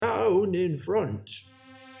one in front.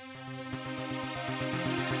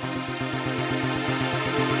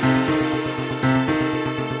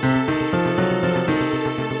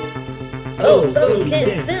 Oh, Bogies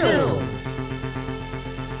and Films!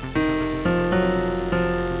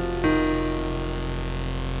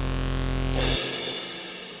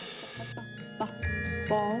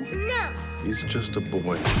 No! He's just a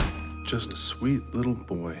boy. Just a sweet little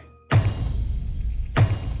boy.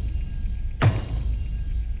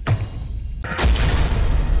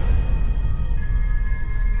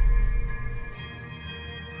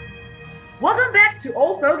 Welcome back to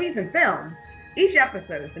Old Bogies and Films. Each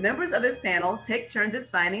episode, the members of this panel take turns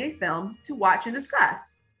assigning a film to watch and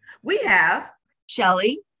discuss. We have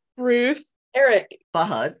Shelley, Ruth, Eric,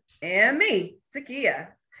 Fahad, and me, Takia.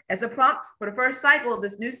 As a prompt for the first cycle of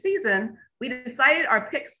this new season, we decided our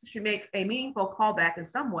picks should make a meaningful callback in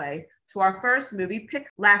some way to our first movie pick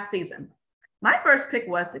last season. My first pick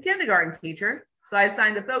was The Kindergarten Teacher, so I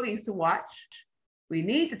assigned the Bogies to watch We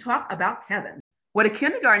Need to Talk About Kevin. Where The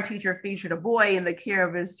Kindergarten Teacher featured a boy in the care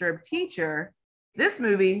of a disturbed teacher, this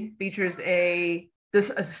movie features a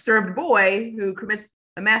disturbed boy who commits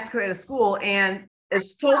a massacre at a school, and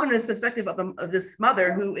it's told from this perspective of this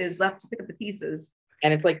mother who is left to pick up the pieces.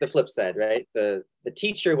 and it's like the flip side, right? The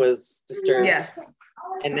teacher was disturbed, Yes,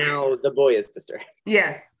 and now the boy is disturbed.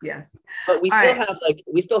 yes. But we All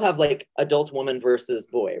still have like adult woman versus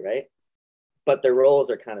boy, right? But their roles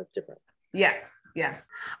are kind of different. Yes.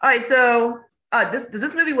 All right, so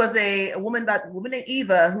this movie was a woman named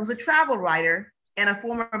Eva, who's a travel writer and a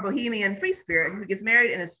former bohemian free spirit who gets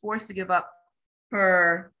married and is forced to give up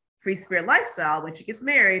her free spirit lifestyle when she gets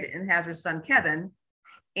married and has her son Kevin.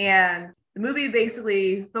 And the movie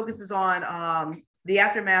basically focuses on the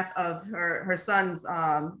aftermath of her son's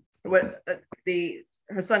her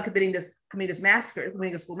son committing a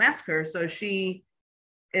school massacre. So she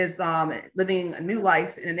is living a new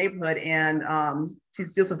life in a neighborhood, and she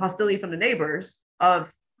deals with hostility from the neighbors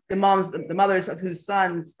of the mothers of whose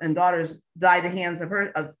sons and daughters died at the hands of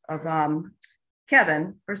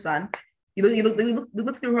Kevin, her son. You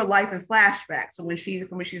look through her life in flashbacks. So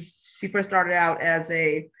she first started out as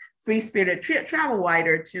a free-spirited travel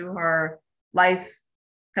writer to her life,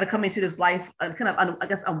 kind of coming to this life,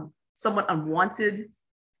 somewhat unwanted,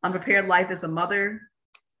 unprepared life as a mother,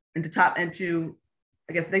 and to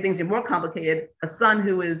I guess make things even more complicated, a son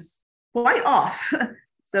who is quite off.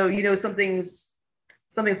 So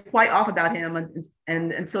something's quite off about him,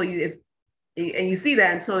 and until you see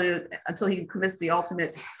that until he commits the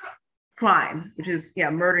ultimate crime, which is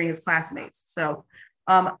murdering his classmates. So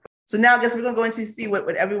now I guess we're going to see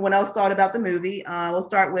what everyone else thought about the movie. We'll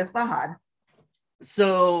start with Fahad.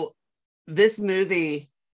 So this movie,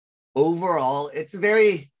 overall, it's a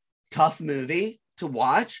very tough movie to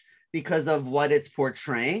watch because of what it's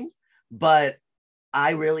portraying, but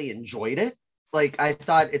I really enjoyed it. Like, I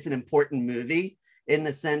thought it's an important movie in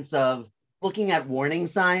the sense of looking at warning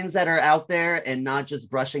signs that are out there and not just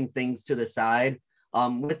brushing things to the side.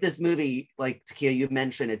 With this movie, like Takia, you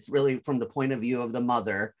mentioned, it's really from the point of view of the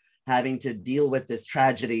mother having to deal with this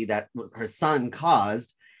tragedy that her son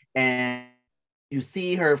caused. And you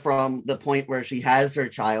see her from the point where she has her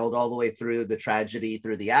child all the way through the tragedy,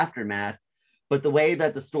 through the aftermath. But the way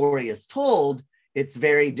that the story is told, it's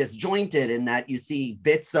very disjointed in that you see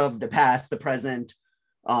bits of the past, the present,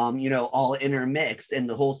 all intermixed, and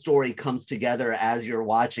the whole story comes together as you're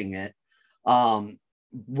watching it.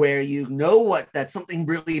 Where that something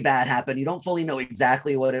really bad happened. You don't fully know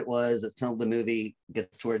exactly what it was until the movie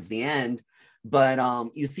gets towards the end. But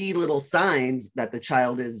you see little signs that the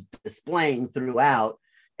child is displaying throughout.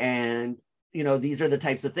 And these are the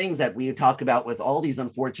types of things that we talk about with all these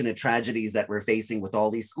unfortunate tragedies that we're facing with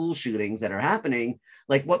all these school shootings that are happening.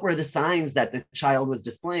 Like, what were the signs that the child was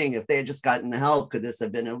displaying? If they had just gotten the help, could this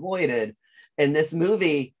have been avoided? In this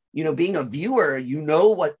movie, being a viewer,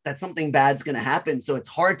 that something bad's going to happen. So it's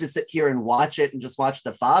hard to sit here and watch it and just watch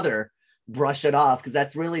the father brush it off, because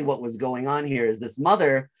that's really what was going on here, is this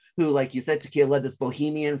mother who, like you said, Takia, led this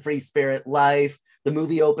bohemian free spirit life. The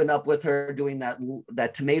movie opened up with her doing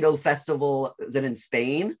that tomato festival, is it in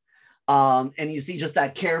Spain? And you see just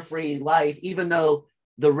that carefree life, even though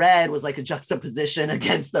the red was like a juxtaposition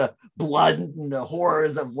against the blood and the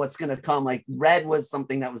horrors of what's going to come. Like, red was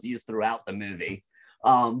something that was used throughout the movie.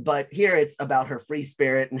 But here it's about her free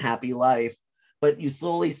spirit and happy life. But you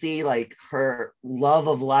slowly see like her love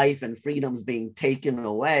of life and freedoms being taken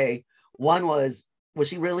away. One was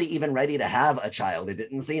she really even ready to have a child? It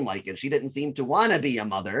didn't seem like it. She didn't seem to want to be a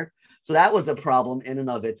mother. So that was a problem in and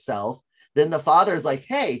of itself. Then the father's like,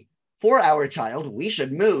 hey, for our child, we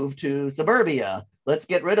should move to suburbia. let's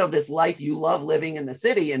get rid of this life you love living in the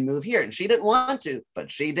city and move here. And she didn't want to,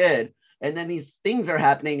 but she did. And then these things are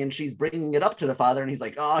happening and she's bringing it up to the father and he's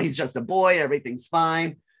like, oh, he's just a boy. Everything's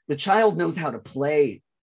fine. The child knows how to play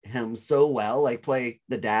him so well, like play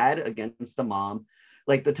the dad against the mom.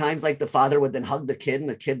 Like the times like the father would then hug the kid and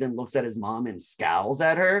the kid then looks at his mom and scowls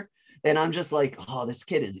at her. And I'm just like, oh, this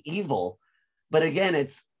kid is evil. But again,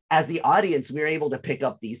 it's as the audience, we're able to pick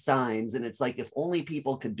up these signs. And it's like, if only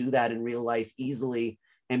people could do that in real life easily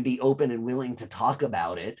and be open and willing to talk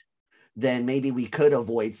about it, then maybe we could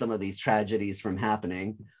avoid some of these tragedies from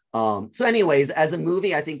happening. So anyways, as a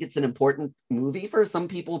movie, I think it's an important movie for some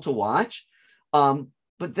people to watch. But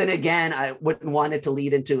then again, I wouldn't want it to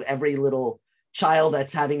lead into every little child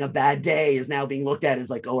that's having a bad day is now being looked at as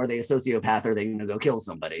like, oh, are they a sociopath? Or are they going to go kill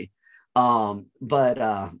somebody? But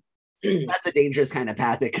that's a dangerous kind of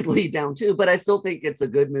path it could lead down to. But I still think it's a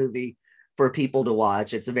good movie for people to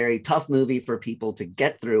watch. It's a very tough movie for people to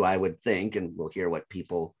get through, I would think. And we'll hear what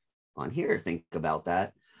people on here think about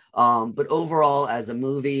that. But overall, as a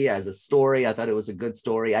movie, as a story, I thought it was a good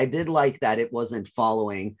story. I did like that it wasn't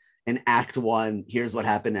following an act 1, here's what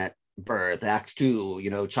happened at birth, act 2,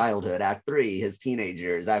 you know, childhood, act 3, his teenage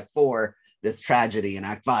years, act 4, this tragedy, and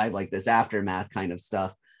act 5, like this aftermath kind of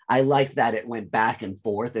stuff. I liked that it went back and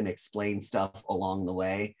forth and explained stuff along the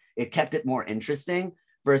way. It kept it more interesting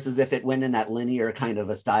versus if it went in that linear kind of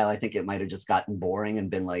a style, I think it might have just gotten boring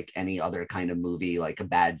and been like any other kind of movie, like a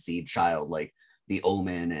Bad Seed Child, like The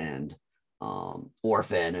Omen and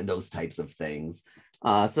Orphan and those types of things.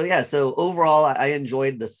 So overall, I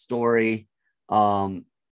enjoyed the story.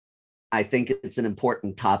 I think it's an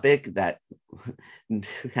important topic that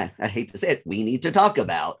I hate to say it, we need to talk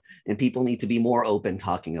about, and people need to be more open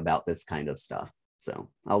talking about this kind of stuff. So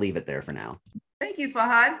I'll leave it there for now. Thank you,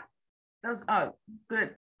 Fahad. That was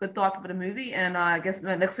good thoughts about the movie. And I guess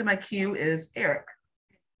next in my queue is Eric.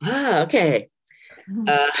 Okay.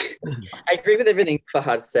 I agree with everything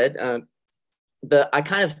Fahad said. I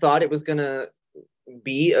kind of thought it was gonna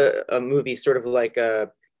be a movie sort of like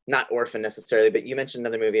not Orphan necessarily, but you mentioned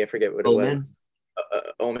another movie. I forget what it was.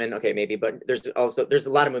 Omen. Okay, maybe. But there's a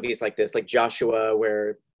lot of movies like this, like Joshua,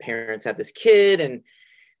 where parents have this kid and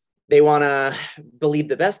they want to believe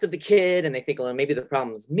the best of the kid, and they think, well, maybe the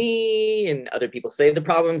problem's me, and other people say the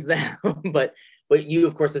problem's them. but you,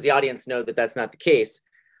 of course, as the audience, know that that's not the case.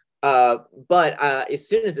 But as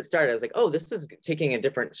soon as it started, I was like, oh, this is taking a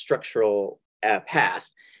different structural path.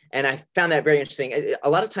 And I found that very interesting. A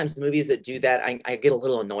lot of times movies that do that, I get a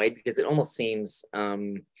little annoyed because it almost seems,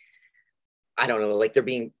 I don't know, like they're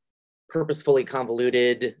being purposefully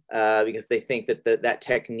convoluted because they think that that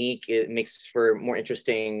technique, it makes for more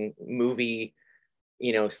interesting movie,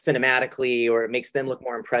 you know, cinematically, or it makes them look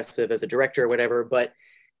more impressive as a director or whatever. But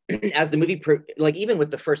as the movie, like even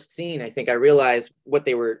with the first scene, I think I realized what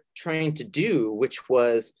they were trying to do, which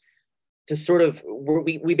was to sort of,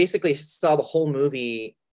 we basically saw the whole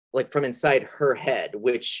movie like from inside her head,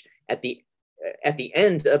 which at the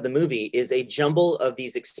end of the movie is a jumble of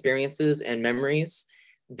these experiences and memories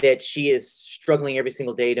that she is struggling every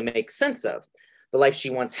single day to make sense of. The life she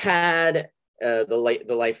once had, the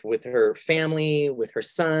life with her family, with her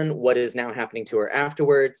son, what is now happening to her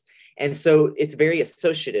afterwards. And so it's very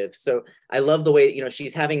associative. So I love the way, you know,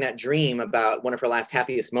 she's having that dream about one of her last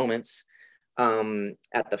happiest moments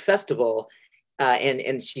at the festival.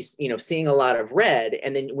 And she's, you know, seeing a lot of red.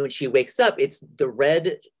 And then when she wakes up, it's the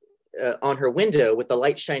red on her window with the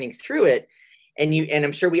light shining through it. And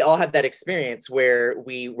I'm sure we all have that experience where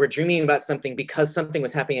we were dreaming about something because something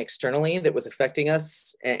was happening externally that was affecting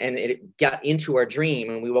us, and it got into our dream,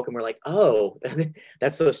 and we woke up and we're like, oh,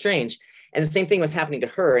 that's so strange. And the same thing was happening to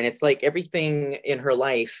her. And it's like everything in her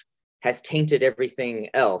life has tainted everything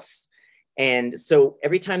else. And so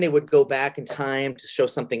every time they would go back in time to show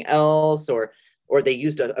something else, or they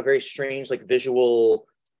used a very strange, like visual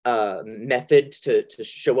method to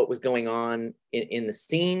show what was going on in the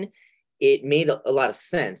scene, it made a lot of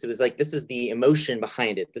sense. It was like, this is the emotion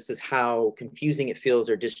behind it. This is how confusing it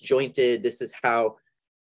feels or disjointed. This is how,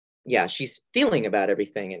 she's feeling about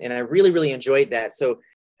everything. And I really, really enjoyed that. So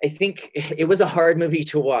I think it was a hard movie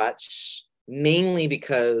to watch, mainly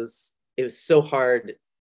because it was so hard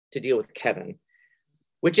to deal with Kevin,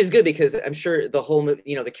 which is good because I'm sure the whole movie,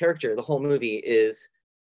 you know, the character, the whole movie is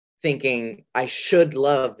thinking, I should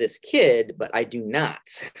love this kid, but I do not.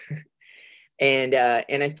 And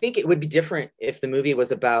I think it would be different if the movie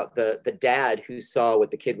was about the dad who saw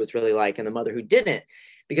what the kid was really like and the mother who didn't.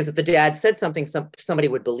 Because if the dad said something, somebody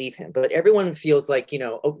would believe him. But everyone feels like, you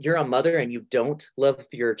know, oh, you're a mother and you don't love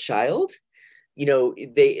your child. You know,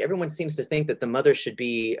 everyone seems to think that the mother should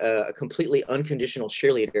be a completely unconditional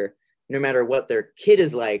cheerleader, no matter what their kid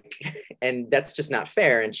is like. And that's just not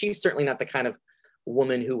fair. And she's certainly not the kind of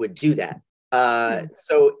woman who would do that.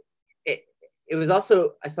 So it was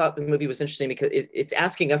also, I thought the movie was interesting because it's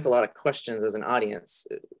asking us a lot of questions as an audience.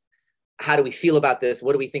 How do we feel about this?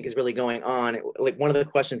 What do we think is really going on? Like, one of the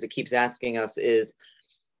questions it keeps asking us is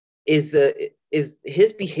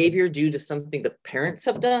his behavior due to something the parents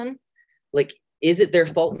have done? Like, is it their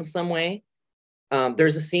fault in some way?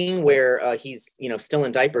 There's a scene where he's, still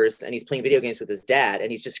in diapers and he's playing video games with his dad and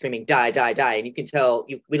he's just screaming, die, die, die. And you can tell,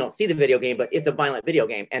 we don't see the video game, but it's a violent video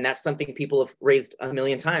game. And that's something people have raised a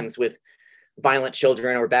million times with violent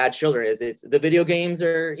children or bad children, is it's the video games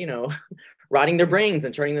are, rotting their brains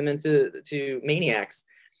and turning them into maniacs.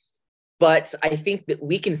 But I think that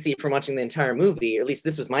we can see from watching the entire movie, or at least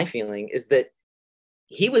this was my feeling, is that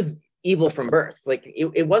he was evil from birth. Like,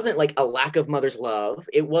 it wasn't like a lack of mother's love.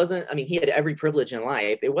 It wasn't, he had every privilege in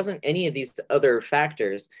life. It wasn't any of these other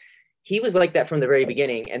factors. He was like that from the very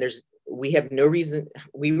beginning. And we have no reason,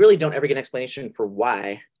 we really don't ever get an explanation for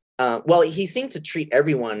why. Well, he seemed to treat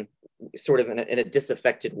everyone sort of in a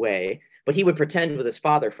disaffected way, but he would pretend with his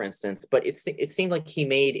father, for instance. But it seemed like he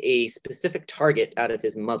made a specific target out of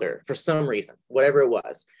his mother for some reason, whatever it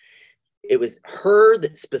was. It was her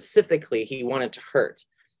that specifically he wanted to hurt.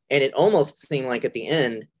 And it almost seemed like at the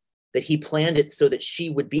end that he planned it so that she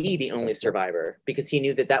would be the only survivor, because he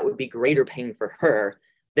knew that that would be greater pain for her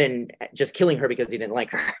than just killing her because he didn't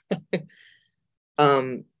like her.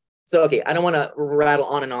 So, okay, I don't want to rattle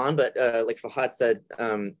on and on, but like Fahad said,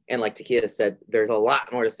 and like Takia said, there's a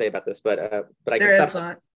lot more to say about this, but I can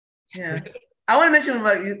stop. Yeah. I want to mention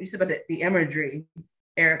what you said about the imagery,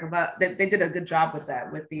 Eric, about that they did a good job with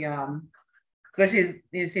that, with the, especially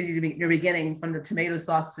you see in the beginning, from the tomato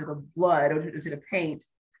sauce to the blood or to the paint.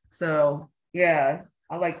 So, yeah,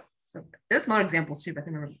 I like, there's some other examples too, but I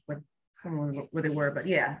can't remember where they were, but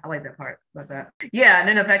yeah, I like that part about that. Yeah, and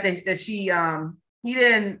then the fact that she, he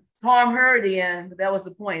didn't harm her at the end, but that was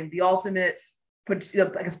the point. The ultimate, I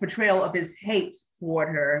guess, portrayal of his hate toward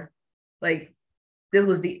her. Like, this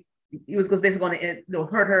was he was basically going to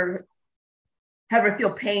hurt her, have her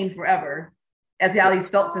feel pain forever, as how he's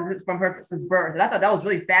felt from her since birth. And I thought that was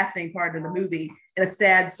really fascinating part of the movie in a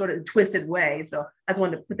sad, sort of twisted way. So I just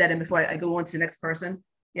wanted to put that in before I go on to the next person.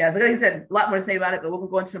 Yeah, so like I said, a lot more to say about it, but we'll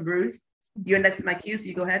go on to Ruth. You're next in my queue, so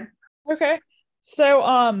you go ahead. Okay.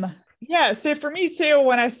 So, yeah, so for me too,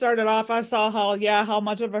 when I started off, I saw how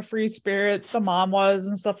much of a free spirit the mom was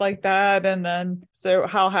and stuff like that. And then, so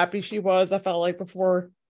how happy she was, I felt like, before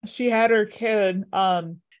she had her kid.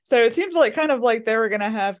 So it seems like kind of like they were going to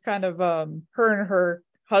have kind of, her and her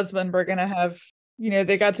husband were going to have,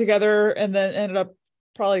 they got together and then ended up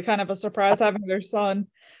probably kind of a surprise having their son.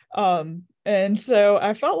 And so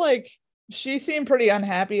I felt like she seemed pretty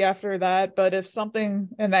unhappy after that. But if something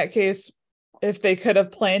in that case, if they could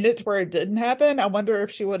have planned it to where it didn't happen, I wonder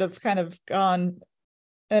if she would have kind of gone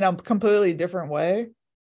in a completely different way,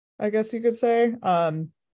 I guess you could say.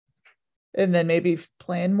 And then maybe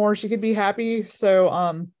plan more, she could be happy.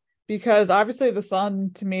 So, because obviously the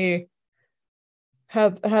son, to me,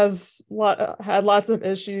 had lots of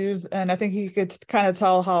issues, and I think he could kind of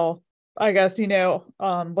tell how, I guess, with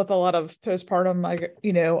a lot of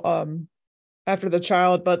postpartum, after the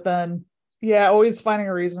child, but then, yeah, always finding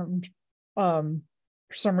a reason, for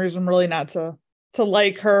some reason, really not to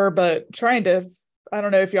like her, but trying to, I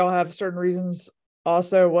don't know if y'all have certain reasons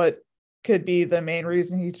also what could be the main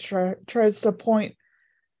reason he tries to point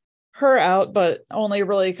her out, but only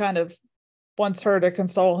really kind of wants her to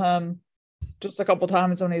console him just a couple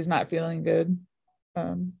times when he's not feeling good.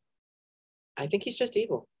 I think he's just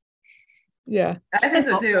evil. Yeah, I think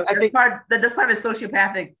so too. That's part of his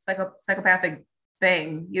sociopathic, psychopathic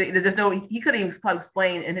thing. There's no, he couldn't even probably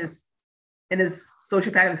explain in his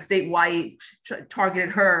sociopathic state why he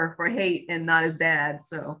targeted her for hate and not his dad.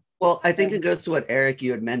 So, well, I think it goes to what Eric,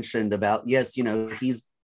 you had mentioned about, yes, is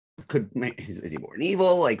he born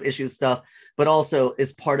evil, like issues stuff, but also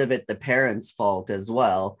is part of it the parents' fault as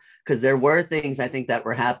well, because there were things I think that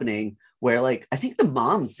were happening where, like, I think the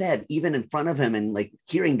mom said even in front of him and like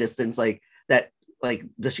hearing distance, like that, like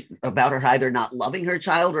about her either not loving her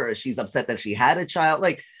child or she's upset that she had a child.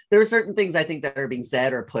 Like, there are certain things I think that are being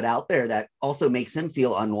said or put out there that also makes him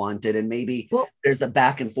feel unwanted. And maybe there's a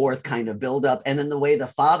back and forth kind of buildup. And then the way the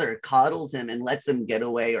father coddles him and lets him get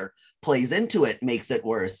away or plays into it makes it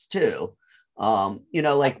worse too.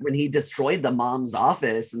 Like when he destroyed the mom's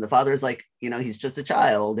office and the father's like, he's just a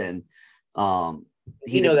child. And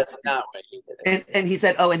that's not what he did. And he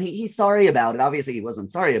said, and he's sorry about it. Obviously he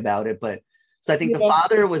wasn't sorry about it, but so I think the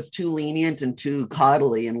father was too lenient and too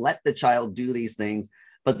coddly and let the child do these things.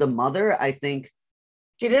 But the mother, I think,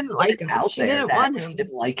 She didn't like him. Out She there didn't that want she him.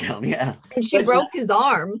 didn't like him. Yeah. And she But- broke his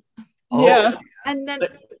arm. Yeah. And then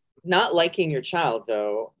But not liking your child,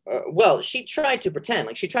 though. Well, she tried to pretend,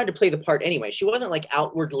 like she tried to play the part anyway. She wasn't like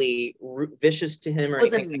outwardly vicious to him or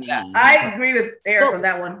Wasn't anything like that. mean. I agree with Eric Well- on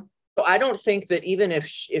that one. So I don't think that even if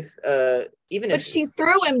but she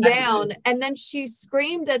threw him down, and then she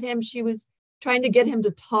screamed at him. She was trying to get him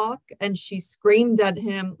to talk, and she screamed at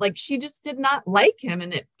him. Like, she just did not like him,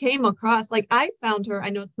 and it came across like, I found her, I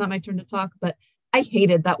know it's not my turn to talk, but I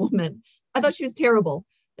hated that woman. I thought she was terrible.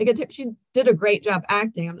 Like, she did a great job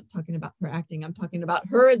acting. I'm not talking about her acting. I'm talking about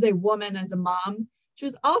her as a woman, as a mom. She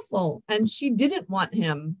was awful, and she didn't want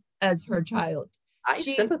him as her child. I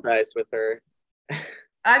she- sympathized with her.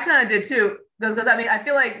 I kind of did too, because I mean, I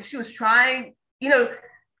feel like she was trying, you know,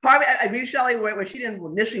 part of it, I agree with Shelley, where she didn't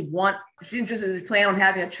initially she didn't just plan on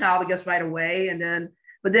having a child, I guess, right away.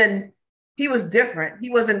 But then he was different.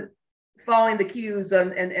 He wasn't following the cues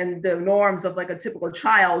and the norms of like a typical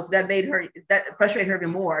child. So that frustrated her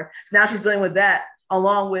even more. So now she's dealing with that,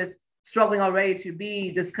 along with struggling already to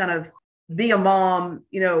be this kind of, be a mom,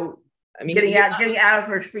 you know, I mean, getting out of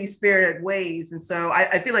her free spirited ways. And so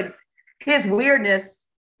I feel like his weirdness,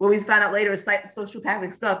 what we find out later, is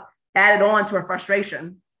sociopathic stuff added on to her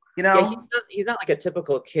frustration. You know, yeah, he's not like a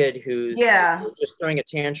typical kid who's just throwing a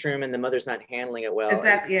tantrum and the mother's not handling it well.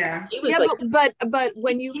 exactly. Yeah. He was Yeah, like, but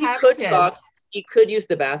when you he have could kids, talk, he could use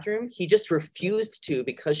the bathroom. He just refused to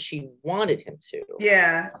because she wanted him to.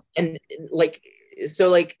 Yeah. And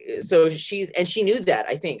so she knew that.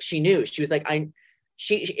 I think she knew. She was like,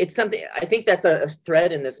 it's something. I think that's a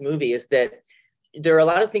thread in this movie, is that there are a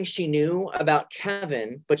lot of things she knew about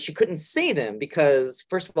Kevin, but she couldn't say them because,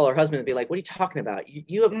 first of all, her husband would be like, "What are you talking about?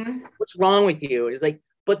 You have what's wrong with you?" It's like,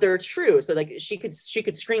 but they're true. So like she could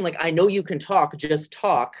scream like, "I know you can talk, just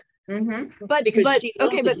talk." Mm-hmm. but Because but she knows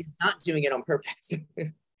okay, that but he's not doing it on purpose.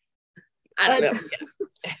 I don't know.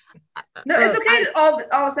 No, it's okay to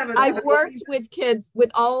always have I've worked with kids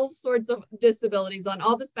with all sorts of disabilities on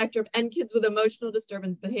all the spectrum, and kids with emotional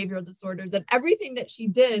disturbance, behavioral disorders, and everything that she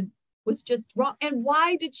did was just wrong. And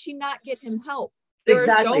why did she not get him help? There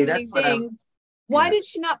Exactly. are so many That's what I was- things. Why yeah. did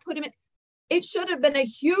she not put him in? It should have been a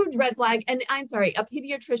huge red flag. And I'm sorry, a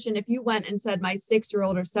pediatrician, if you went and said my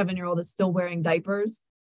 6-year-old or 7-year-old is still wearing diapers,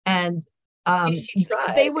 and She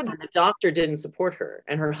tried, they would, and the doctor didn't support her,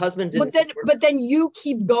 and her husband didn't. support her. but then you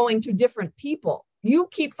keep going to different people. You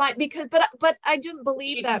keep fighting but I didn't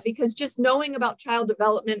believe that, because just knowing about child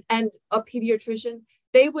development and a pediatrician,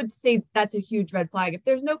 they would say that's a huge red flag. If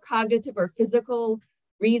there's no cognitive or physical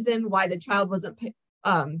reason why the child wasn't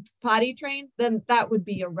potty trained, then that would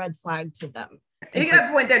be a red flag to them. And you got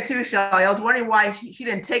a point there too, Shelley. I was wondering why she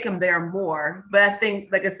didn't take him there more. But I think,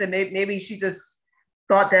 like I said, maybe she just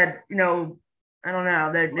thought that, you know, I don't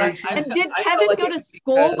know. That maybe she, And did I felt Kevin like go it to was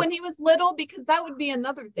school when because- he was little? Because that would be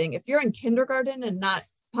another thing. If you're in kindergarten and not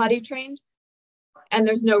potty trained, and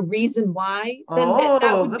there's no reason why, then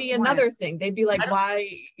that would good be point. another thing. They'd be like, I don't- why?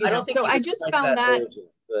 You I know? don't think So he I was just quite found that. old,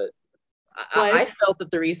 but What? I felt that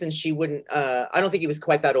the reason she wouldn't. I don't think he was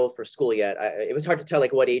quite that old for school yet. It was hard to tell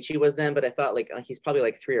like what age he was then, but I thought like he's probably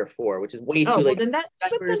like 3 or 4, which is way too Oh, well, late. then that.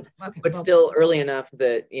 But, then, diapers, okay, but well, still early enough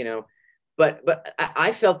that But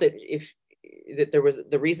I felt that that there was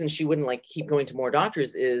the reason she wouldn't like keep going to more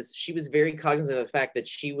doctors is she was very cognizant of the fact that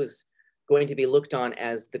she was going to be looked on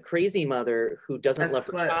as the crazy mother who doesn't love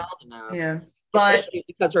That's her what- child enough. yeah. But Especially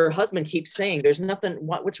because her husband keeps saying there's nothing,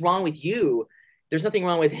 what's wrong with you? There's nothing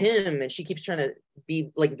wrong with him. And she keeps trying to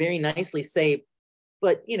be like very nicely say,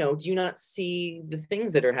 but do you not see the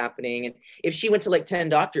things that are happening? And if she went to like 10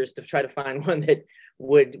 doctors to try to find one that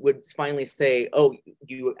would finally say, oh,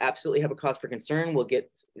 you absolutely have a cause for concern, we'll get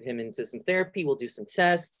him into some therapy, we'll do some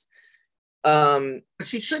tests. But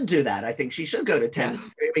she should do that. I think she should go to 10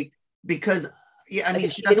 because I mean, think she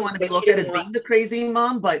she doesn't didn't- want to be but she looked at didn't as want- being the crazy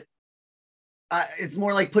mom, but it's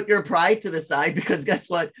more like put your pride to the side, because guess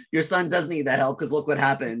what? Your son does need that help, because look what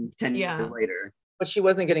happened 10 Yeah. years later. But she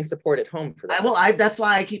wasn't getting support at home for that. That's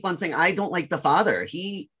why I keep on saying I don't like the father.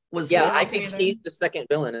 He was Yeah, horrible, I think he's the second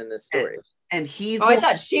villain in this story. and he's Oh, I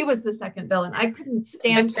thought she was the second villain. I couldn't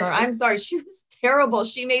stand her. I'm sorry. She was terrible.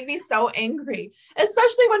 She made me so angry,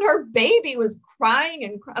 especially when her baby was crying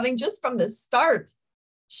and I mean, just from the start,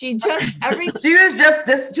 she just She was just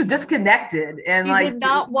disconnected and she like did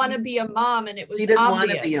not want to be a mom, and it was she didn't obvious.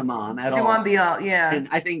 want to be a mom She at didn't all. want to be out. Yeah. And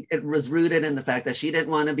I think it was rooted in the fact that she didn't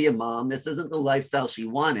want to be a mom. This isn't the lifestyle she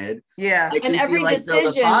wanted. Yeah. I do And feel every like, though, the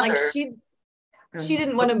decision, like father- she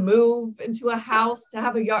didn't want to move into a house to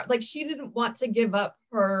have a yard. Like she didn't want to give up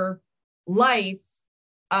her life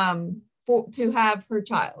to have her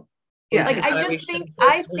child. Yeah, Like, I That's why just we think- shouldn't force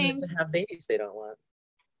I women think- to have babies they don't want.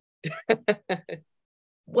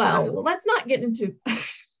 Well, let's not get into.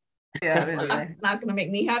 Yeah, it's not going to make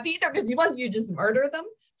me happy either because you just murder them.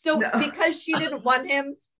 So because she didn't want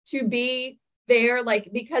him to be there, like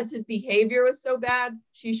because his behavior was so bad,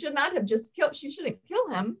 she should not have just killed. She shouldn't kill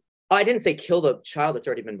him. Oh, I didn't say kill the child that's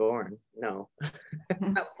already been born. No.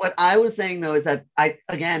 What I was saying though is that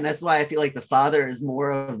that's why I feel like the father is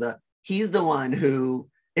more of he's the one who,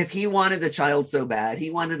 if he wanted the child so bad, he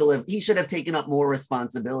wanted to live, he should have taken up more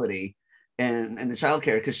responsibility and the child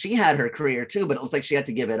care, because she had her career too, but it was like she had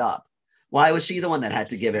to give it up. Why was she the one that had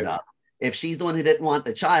to give it up? If she's the one who didn't want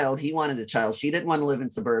the child, he wanted the child. She didn't want to live in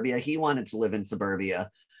suburbia. He wanted to live in suburbia.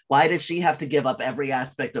 Why did she have to give up every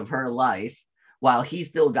aspect of her life while he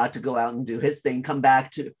still got to go out and do his thing, come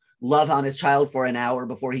back to love on his child for an hour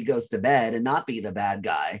before he goes to bed and not be the bad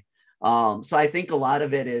guy? So I think a lot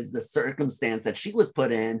of it is the circumstance that she was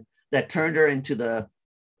put in that turned her into the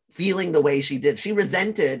feeling the way she did. She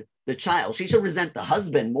resented the child. She should resent the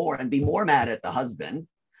husband more and be more mad at the husband.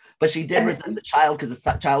 But she did resent the child because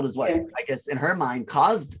the child is what, I guess, in her mind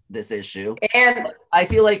caused this issue. And but I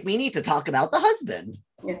feel like we need to talk about the husband.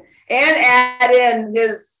 Yeah. And add in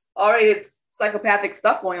his psychopathic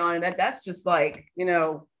stuff going on. And that's just like,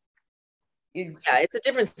 yeah, it's a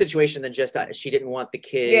different situation than just she didn't want the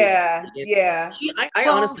kid. Yeah. I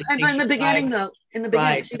honestly think in the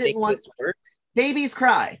beginning, she didn't want babies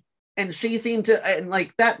cry. And she seemed to, and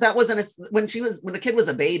like that wasn't when the kid was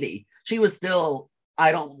a baby, she was still,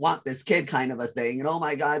 I don't want this kid kind of a thing. And oh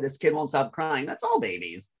my God, this kid won't stop crying. That's all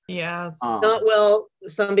babies. Yeah. Well,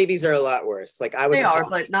 some babies are a lot worse. Like they are,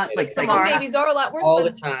 but not like some babies are a lot worse all the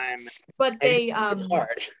time. But it's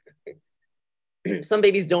hard. Some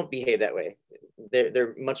babies don't behave that way.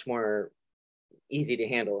 They're much more easy to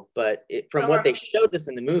handle. But from what they showed us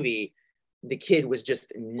in the movie, the kid was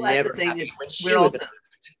just never happy when she was.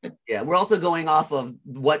 Yeah, we're also going off of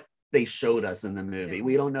what they showed us in the movie.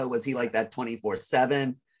 We don't know, was he like that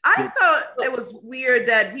 24/7? I thought it was weird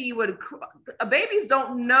that he would. Babies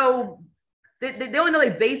don't know. They only know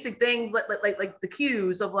like basic things like the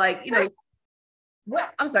cues of like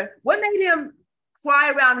what. I'm sorry. What made him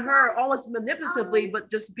cry around her almost manipulatively,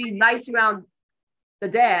 but just be nice around the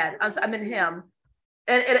dad? I mean him.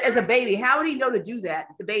 And as a baby, how would he know to do that?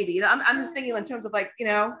 The baby. I'm just thinking in terms of like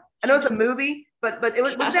I know it's a movie, but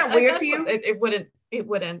was that weird to you? It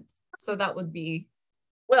wouldn't. So that would be.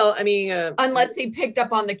 Well, I mean, unless he picked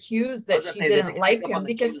up on the cues that she didn't like him,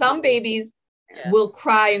 because some babies will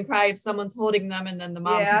cry and cry if someone's holding them, and then the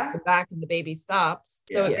mom takes them back and the baby stops.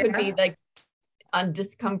 So it could be like on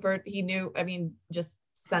discomfort. He knew. I mean, just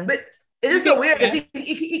sensed. But it is so weird because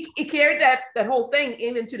he carried that whole thing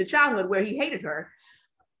even into the childhood where he hated her.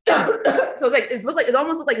 So it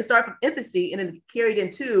almost looked like it started from infancy and then carried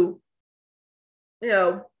into,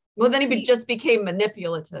 Well, then he just became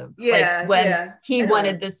manipulative. Yeah, like when he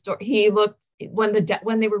wanted this story, he looked when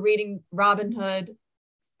they were reading Robin Hood,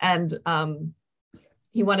 and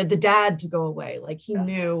he wanted the dad to go away. Like he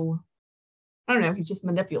knew, I don't know, he's just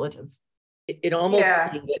manipulative. It almost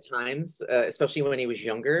seemed at times, especially when he was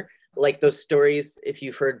younger, like those stories. If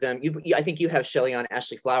you've heard them, I think you have Shelley on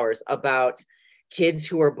Ashley Flowers about kids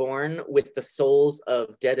who are born with the souls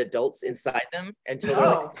of dead adults inside them until they're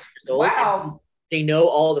like 6 years old. Wow. They know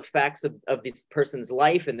all the facts of this person's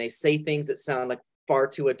life, and they say things that sound like far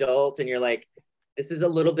too adult, and you're like, this is a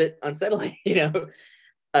little bit unsettling,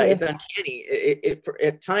 It's uncanny.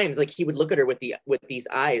 At times, like he would look at her with these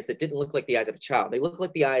eyes that didn't look like the eyes of a child. They look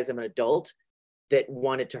like the eyes of an adult that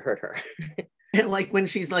wanted to hurt her. And like when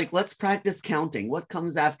she's like, let's practice counting. What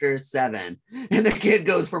comes after 7? And the kid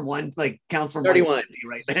goes from counts from 31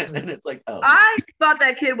 right then. And it's like, oh. I thought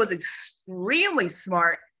that kid was extremely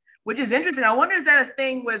smart, which is interesting. I wonder, is that a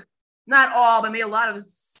thing with not all, but maybe a lot of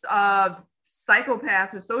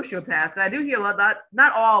psychopaths or sociopaths? I do hear a lot,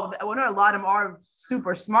 not all, but I wonder a lot of them are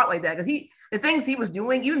super smart like that. Because the things he was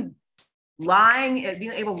doing, even lying and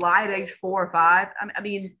being able to lie at age 4 or 5. I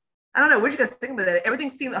mean, I don't know what you guys think about that. Everything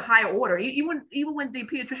seemed a high order. Even when the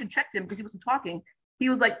pediatrician checked him because he wasn't talking, he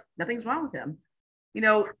was like, nothing's wrong with him.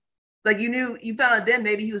 Like you found out then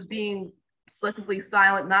maybe he was being selectively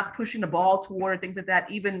silent, not pushing the ball toward things like that.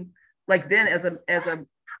 Even like then as a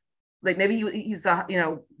like maybe he's a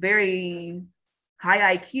very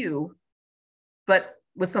high IQ, but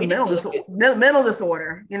with some mental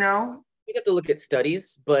disorder. We have to look at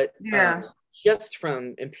studies, but just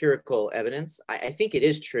from empirical evidence, I think it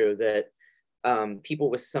is true that people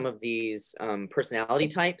with some of these personality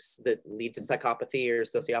types that lead to psychopathy or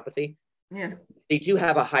sociopathy, they do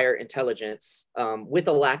have a higher intelligence with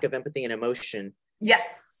a lack of empathy and emotion.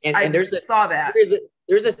 Yes, and I saw that.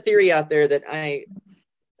 There's a theory out there that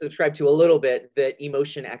subscribe to a little bit that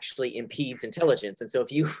emotion actually impedes intelligence. And so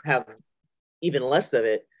if you have even less of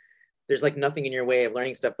it, there's like nothing in your way of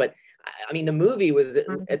learning stuff. But I mean, the movie was at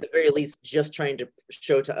the very least just trying to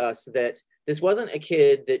show to us that this wasn't a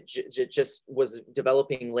kid that just was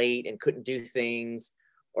developing late and couldn't do things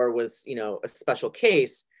or was, you know, a special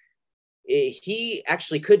case. He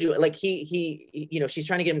actually could do it. Like he, you know, she's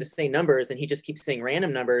trying to get him to say numbers and he just keeps saying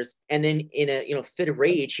random numbers. And then in a, you know, fit of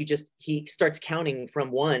rage, he starts counting from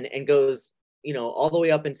 1 and goes, you know, all the way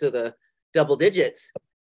up into the double digits,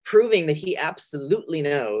 proving that he absolutely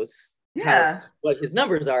knows what his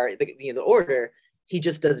numbers are, the order. He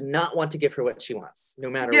just does not want to give her what she wants, no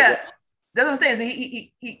matter what. That's what I'm saying. So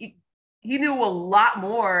he knew a lot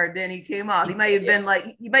more than he came up. He might have been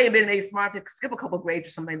like, he might have been maybe smart to skip a couple grades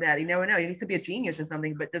or something like that. You never know. He could be a genius or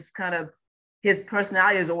something, but just kind of his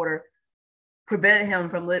personality disorder prevented him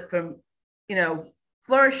from you know,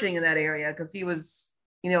 flourishing in that area because he was,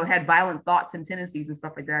 you know, had violent thoughts and tendencies and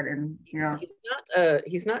stuff like that. And you know,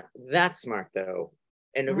 he's not that smart though.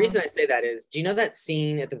 And the reason I say that is, do you know that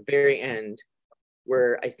scene at the very end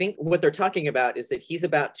where I think what they're talking about is that he's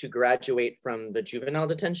about to graduate from the juvenile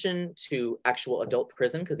detention to actual adult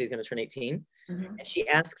prison because he's going to turn 18. And she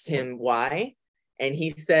asks him why. And he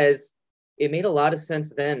says, it made a lot of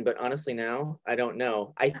sense then, but honestly now, I don't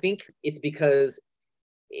know. I think it's because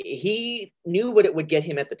he knew what it would get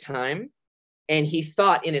him at the time. And he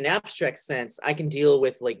thought in an abstract sense, I can deal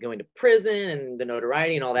with like going to prison and the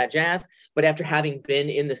notoriety and all that jazz. But after having been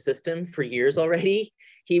in the system for years already,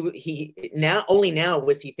 he now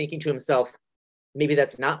was he thinking to himself, maybe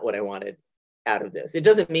that's not what I wanted out of this. It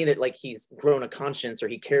doesn't mean that like he's grown a conscience or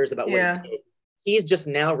he cares about what he did. He's just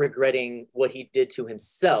now regretting what he did to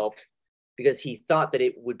himself because he thought that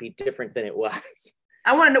it would be different than it was.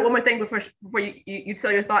 I want to know one more thing before you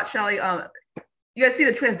tell your thoughts, Shelly. You guys see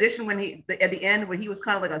the transition when at the end when he was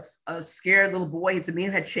kind of like a scared little boy, his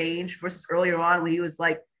demeanor had changed versus earlier on when he was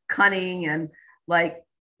like cunning and like,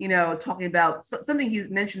 you know, talking about something he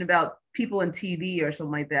mentioned about people in TV or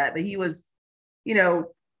something like that. But he was, you know,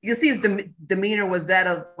 you see his demeanor was that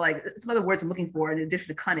of like, some other words I'm looking for in addition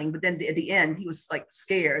to cunning. But then at the end, he was like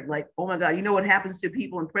scared, like, oh my God, you know what happens to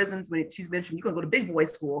people in prisons when she's mentioned you're going to go to big boy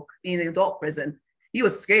school, being the adult prison. He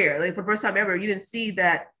was scared. Like for the first time ever, you didn't see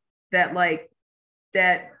that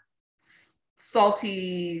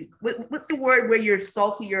salty, what's the word where you're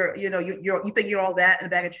salty, you think you're all that in a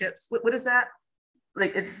bag of chips. What is that?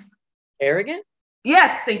 Like it's arrogant?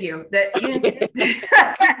 Yes, thank you. That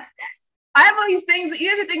I have all these things. You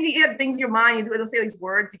have to think you have things in your mind. You don't say these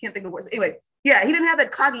words. You can't think of words. Anyway, yeah, he didn't have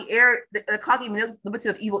that cocky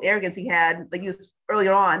manipulative evil arrogance he had like he was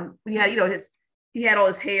earlier on. He had, you know, he had all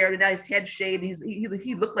his hair and now his head shaved.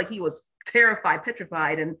 He looked like he was terrified,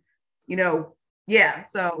 petrified, and you know, yeah.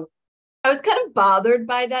 So I was kind of bothered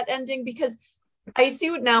by that ending because I see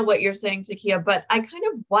what you're saying, Takia, but I kind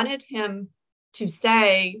of wanted him to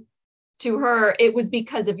say to her, it was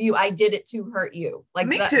because of you. I did it to hurt you. Like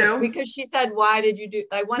me too. Because she said, why did you do?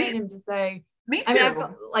 I wanted him to say, me too. I mean, I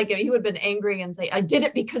felt like he would have been angry and say, I did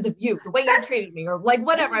it because of you, the way you treated me, or like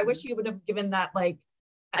whatever. I wish he would have given that. Like,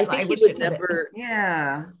 I think he would never.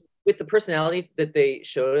 Yeah. With the personality that they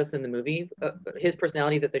showed us in the movie, his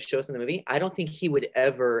personality that they show us in the movie, I don't think he would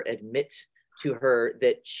ever admit to her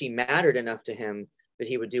that she mattered enough to him that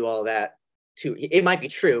he would do all that. It might be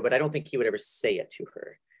true, but I don't think he would ever say it to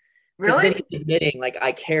her. Really? Then he's admitting, like,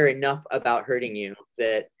 I care enough about hurting you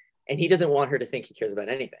that, and he doesn't want her to think he cares about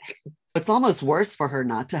anything. It's almost worse for her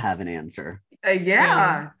not to have an answer.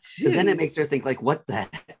 Yeah. Because then it makes her think, like, what the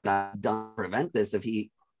heck have I done to prevent this if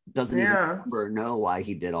he doesn't even remember or know why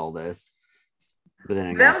he did all this? But then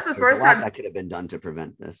again, that was the first time that could have been done to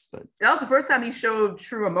prevent this. But that was the first time he showed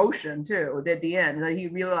true emotion too. At the end, that he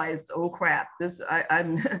realized, oh crap,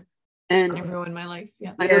 I'm and I ruined my life.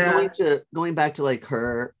 Yeah. Going back to like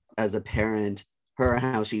her as a parent, her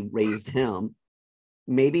how she raised him.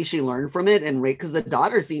 Maybe she learned from it, and because the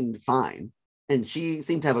daughter seemed fine, and she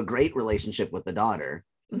seemed to have a great relationship with the daughter.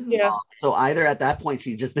 Yeah. So either at that point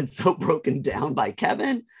she'd just been so broken down by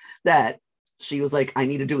Kevin that she was like, I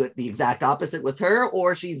need to do it the exact opposite with her,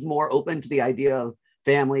 or she's more open to the idea of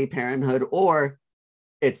family, parenthood, or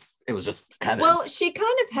it was just Kevin. Well, she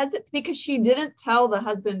kind of hesitated because she didn't tell the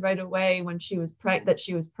husband right away when she was that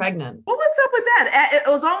she was pregnant. What was up with that? It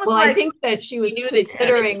was almost like I think that she was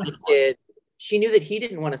considering. She knew that he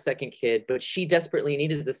didn't want a second kid, but she desperately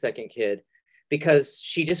needed the second kid because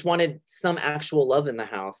she just wanted some actual love in the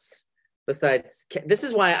house. Besides, this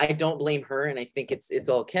is why I don't blame her, and I think it's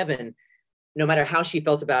all Kevin. No matter how she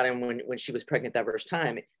felt about him when she was pregnant that first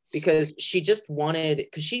time, because she just wanted,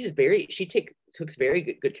 because she takes very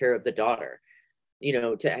good care of the daughter. you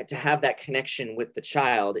know, to have that connection with the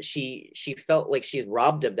child. She felt like she was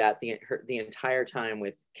robbed of that the entire time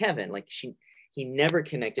with Kevin. Like he never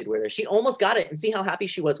connected with her. She almost got it, and see how happy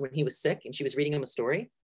she was when he was sick and she was reading him a story.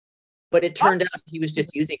 But it turned out he was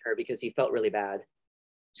just using her because he felt really bad.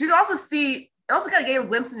 She could also see, it also kind of gave a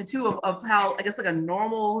glimpse into too of how, I guess, like a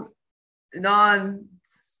normal,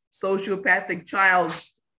 non-sociopathic child,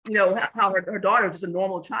 you know, how her daughter was just a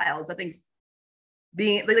normal child. So I think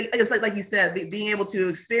being, like I guess, like you said, being able to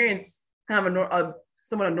experience kind of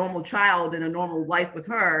somewhat a normal child and a normal life with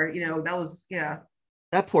her, you know, that was, yeah.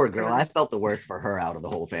 That poor girl. I felt the worst for her out of the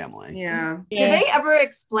whole family. Yeah. Did they ever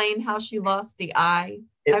explain how she lost the eye?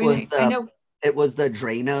 I know it was the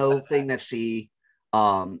Drano thing that she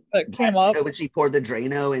that came up when she poured the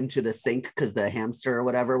Drano into the sink because the hamster or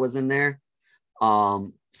whatever was in there.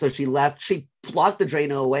 So she blocked the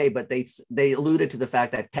Drano away, but they alluded to the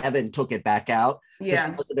fact that Kevin took it back out. Yeah.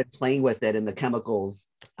 So she must have been playing with it and the chemicals.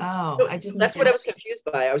 Oh, so I didn't. That's what I was confused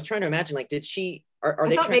by. I was trying to imagine, like, did she? Are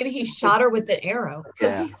they? I thought maybe he shot her with the arrow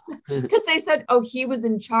because they said, "Oh, he was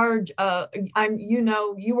in charge.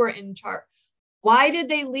 You were in charge." Why did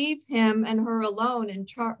they leave him and her alone in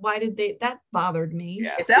charge? Why did they? That bothered me.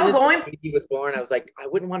 Yeah, if that was only he was born, I was like, I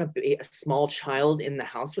wouldn't want to be a small child in the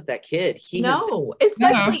house with that kid.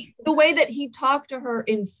 Especially the way that he talked to her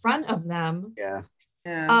in front of them. Yeah.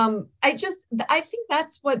 I think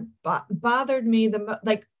that's what bothered me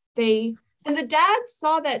and the dad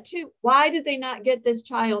saw that too. Why did they not get this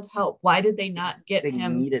child help? Why did they not get him? They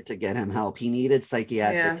needed to get him help. He needed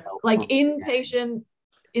psychiatric help. Like inpatient,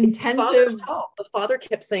 intensive. The father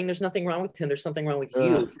kept saying, "There's nothing wrong with him. There's something wrong with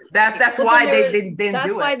you." That's why they didn't do it.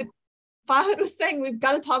 That's why the father was saying, "We've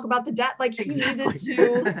got to talk about the dad." Like he needed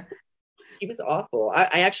to. He was awful.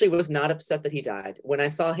 I actually was not upset that he died. When I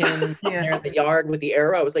saw him there in the yard with the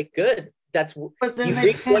arrow, I was like, good. But then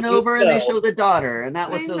they pan over and they show the daughter, and that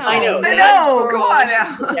was so I know. Come on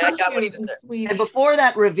now. Yeah, I got what he deserved. And before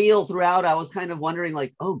that reveal throughout, I was kind of wondering,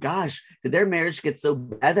 like, oh gosh, did their marriage get so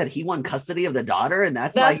bad that he won custody of the daughter? And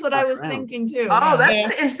that's what I was thinking too. Oh, that's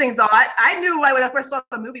an interesting thought. I knew when I first saw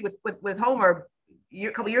the movie with Homer a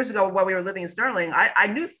couple years ago while we were living in Sterling, I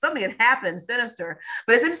knew something had happened sinister.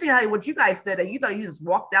 But it's interesting how what you guys said, that you thought he just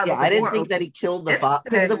walked out. Yeah, I didn't think that he killed the father.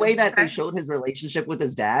 Because the way that they showed his relationship with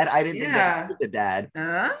his dad, I didn't think that he killed the dad.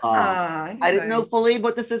 I didn't know fully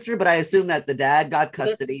about the sister, but I assumed that the dad got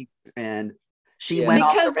custody and she went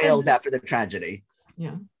off the rails after the tragedy.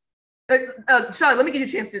 Yeah. Charlotte, let me give you a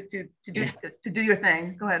chance to do your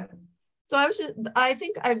thing. Go ahead. So I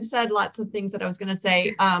think I've said lots of things that I was going to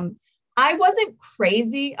say. I wasn't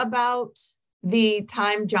crazy about the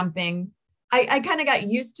time jumping. I kind of got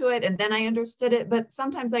used to it and then I understood it, but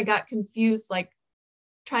sometimes I got confused, like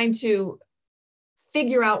trying to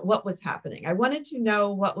figure out what was happening. I wanted to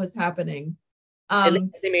know what was happening.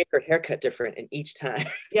 And they made her haircut different in each time.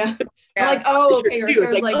 Yeah. Like, oh, okay, her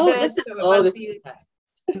hair's like this.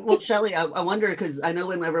 Well, Shelley, I wonder, because I know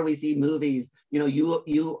whenever we see movies, you know,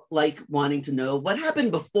 you like wanting to know what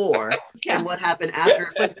happened before and what happened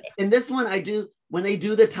after. But in this one, I do, when they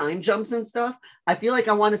do the time jumps and stuff, I feel like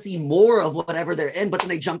I want to see more of whatever they're in, but then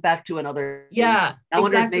they jump back to another. Yeah. I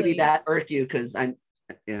wonder if maybe that irked you because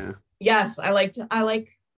Yes, I like a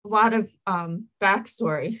lot of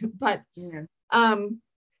backstory, but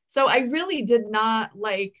so I really did not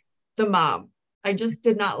like the mom. I just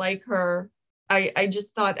did not like her. I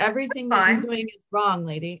just thought everything that you're doing is wrong,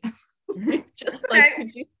 lady. Just like,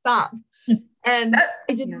 could you stop? And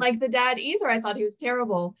I didn't like the dad either. I thought he was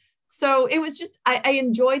terrible. So it was just, I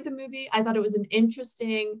enjoyed the movie. I thought it was an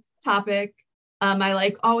interesting topic.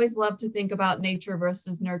 I always love to think about nature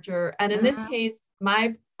versus nurture. And in this case,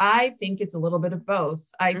 I think it's a little bit of both.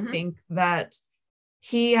 I think that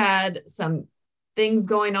he had some things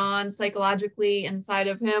going on psychologically inside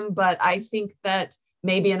of him, but I think that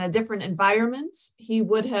maybe in a different environment, he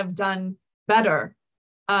would have done better.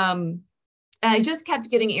 And I just kept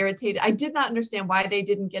getting irritated. I did not understand why they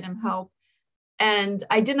didn't get him help. And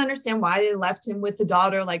I didn't understand why they left him with the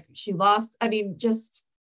daughter. Like she lost,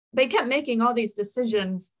 they kept making all these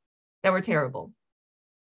decisions that were terrible.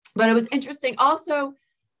 But it was interesting. Also,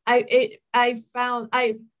 I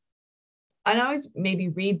always maybe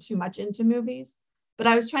read too much into movies. But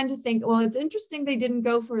I was trying to think, well, it's interesting they didn't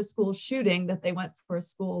go for a school shooting, that they went for a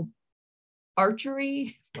school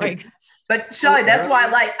archery. But Shelley, that's why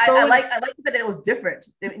I like that it was different.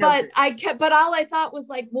 But all I thought was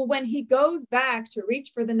like, well, when he goes back to reach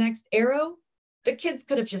for the next arrow, the kids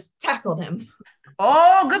could have just tackled him.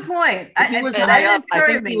 Oh, good point. He was high up. I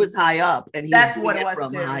think he was high up, and that's what it was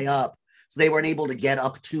from too. High up. So they weren't able to get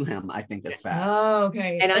up to him, I think, as fast. Oh,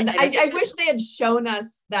 okay. And I wish they had shown us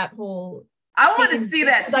that whole I want to see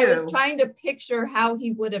that too. I was trying to picture how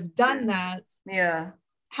he would have done that. Yeah.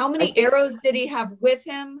 How many arrows did he have with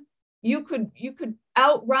him? You could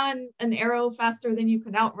outrun an arrow faster than you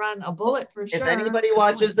could outrun a bullet for sure. If anybody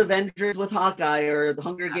watches Avengers with Hawkeye or the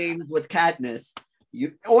Hunger Games with Katniss,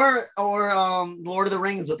 or Lord of the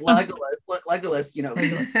Rings with Legolas, you know,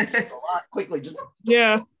 a lot quickly. Just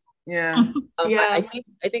yeah. I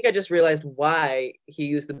think I just realized why he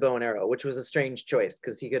used the bow and arrow, which was a strange choice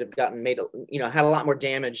because he could have had a lot more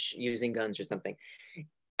damage using guns or something.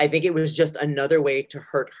 I think it was just another way to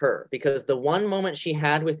hurt her, because the one moment she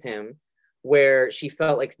had with him where she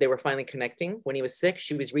felt like they were finally connecting when he was sick,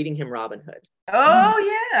 she was reading him Robin Hood. Oh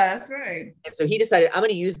yeah, that's right. And so he decided, I'm going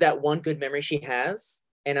to use that one good memory she has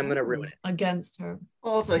and I'm going to ruin it against her.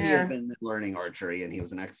 Also, he had been learning archery and he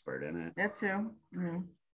was an expert in it. That too. Mm-hmm.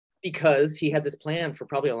 Because he had this plan for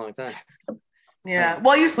probably a long time. Yeah.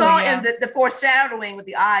 Well, you saw in the foreshadowing with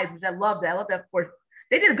the eyes, which I love that. I love that.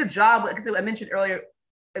 They did a good job, because I mentioned earlier,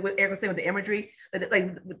 like what Eric was saying with the imagery,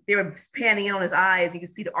 like they were panning in on his eyes. You can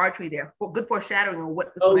see the archery there. Good foreshadowing on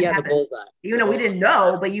what was going to happen. The bullseye. Even though we didn't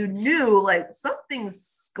know, but you knew like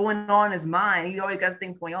something's going on in his mind. He always got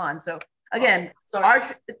things going on. So again,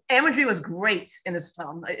 imagery was great in this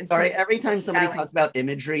film. Sorry, every time somebody talks about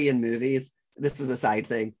imagery in movies, this is a side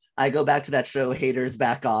thing. I go back to that show, Haters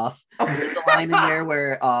Back Off. There's a line in there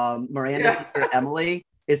where Miranda's sister Emily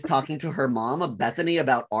is talking to her mom, Bethany,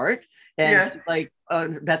 about art. And she's like,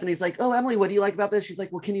 Bethany's like, oh, Emily, what do you like about this? She's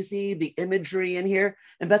like, well, can you see the imagery in here?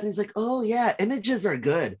 And Bethany's like, oh, yeah, images are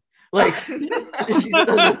good. Like, she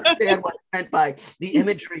doesn't understand what it's meant by the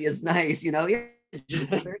imagery is nice, you know? Yeah,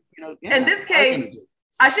 just, in this case,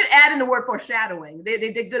 I should add in the word foreshadowing. They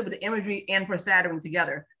did good with the imagery and foreshadowing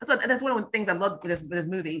together. That's one of the things I loved with this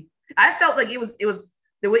movie. I felt like it was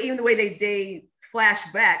the way they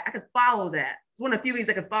flashed back. I could follow that. It's one of the few movies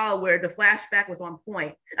I could follow where the flashback was on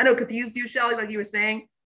point. I know it confused you, Shelley, like you were saying,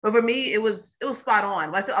 but for me, it was spot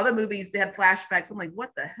on. I feel other movies, they had flashbacks. I'm like,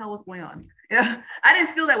 what the hell was going on? I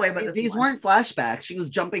didn't feel that way about this. These weren't flashbacks. She was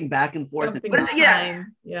jumping back and forth. Back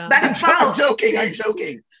and forth. I'm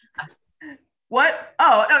joking. What?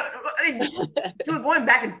 Oh, I mean, she was going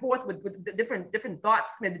back and forth with different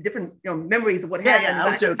thoughts, different memories of what happened. Yeah, I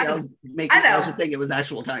was joking. I was just saying it was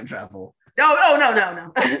actual time travel. No.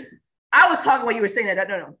 I was talking while you were saying that.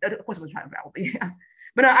 No. Of course it was time travel. But yeah.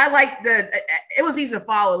 But no, I like it was easy to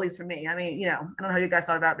follow, at least for me. I mean, I don't know how you guys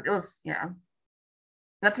thought about it, but it was,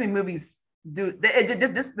 not too many movies do.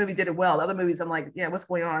 This movie did it well. The other movies, I'm like, what's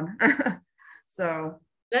going on? So.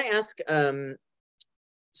 Can I ask,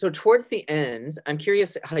 so towards the end, I'm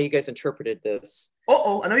curious how you guys interpreted this. I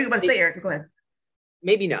know you were about to say, Eric. Go ahead.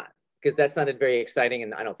 Maybe not, because that sounded very exciting,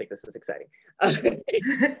 and I don't think this is exciting.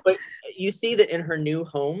 But you see that in her new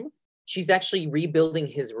home, she's actually rebuilding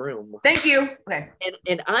his room. Thank you. Okay.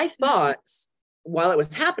 And I thought, while it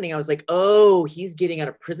was happening, I was like, oh, he's getting out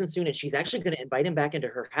of prison soon, and she's actually going to invite him back into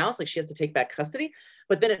her house. Like, she has to take back custody.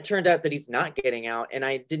 But then it turned out that he's not getting out, and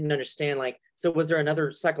I didn't understand, so was there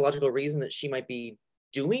another psychological reason that she might be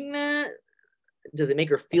doing that? Does it make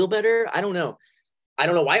her feel better? I don't know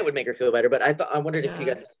why it would make her feel better, but I wondered if you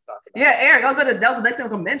guys had thoughts about it. Eric, that was the next thing I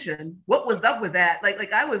was gonna mention. What was up with that?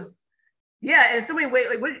 Like I was, in so many ways,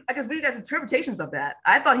 what are you guys' interpretations of that?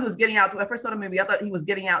 I thought he was getting out too. I first saw the movie, I thought he was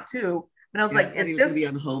getting out too. And I was like, he was gonna be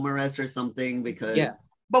on home arrest or something because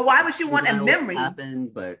but why would she want a memory?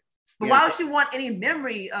 But why would she want any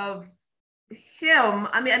memory of him?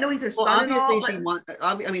 I mean, I know he's her son.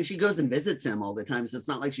 Obviously, she goes and visits him all the time, so it's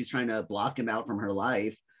not like she's trying to block him out from her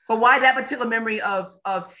life. But why that particular memory of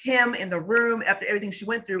him in the room after everything she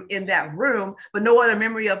went through in that room, but no other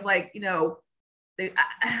memory of I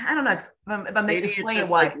don't know if I'm making explain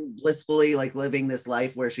why. Blissfully living this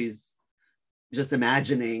life where she's just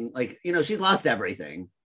imagining, she's lost everything.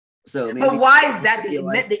 So maybe, but why is that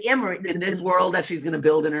the memory in this world that she's going to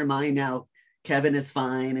build in her mind now? Kevin is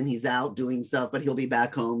fine and he's out doing stuff, but he'll be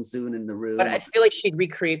back home soon in the room. But I feel like she'd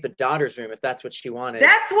recreate the daughter's room if that's what she wanted.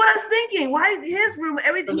 That's what I was thinking. Why his room?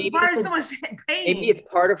 Everything. Why is so much pain? Maybe it's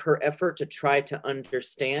part of her effort to try to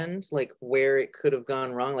understand where it could have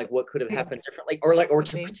gone wrong, what could have happened differently, or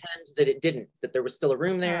to pretend that it didn't, that there was still a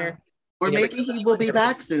room there. Or maybe he will be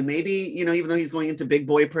back soon. Maybe, even though he's going into big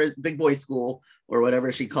boy school or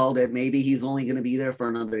whatever she called it, maybe he's only going to be there for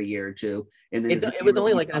another year or two. And then it was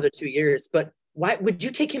only another 2 years. But why would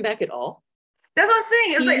you take him back at all? That's what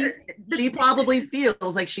I'm saying. She probably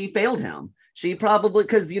feels like she failed him. She probably,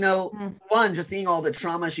 because, one, just seeing all the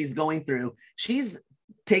trauma she's going through, she's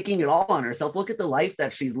taking it all on herself. Look at the life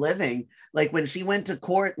that she's living. When she went to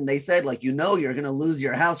court and they said, you're going to lose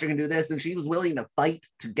your house, you're going to do this. And she was willing to fight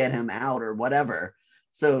to get him out or whatever.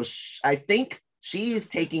 So I think she's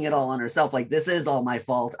taking it all on herself. Like, this is all my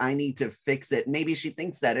fault. I need to fix it. Maybe she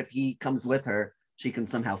thinks that if he comes with her, she can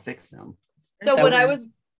somehow fix him. So when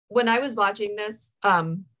I was watching this,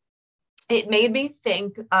 it made me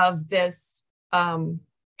think of this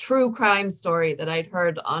true crime story that I'd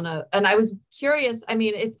heard and I was curious. I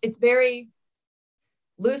mean, it's very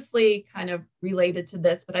loosely kind of related to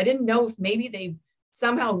this, but I didn't know if maybe they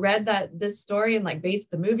somehow read this story and like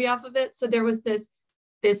based the movie off of it. So there was this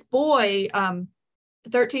boy,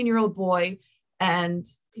 13-year-old boy, and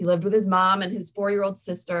he lived with his mom and his 4-year-old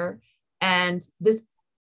sister. And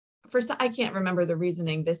I can't remember the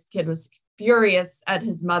reasoning. This kid was furious at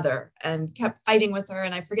his mother and kept fighting with her.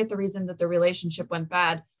 And I forget the reason that the relationship went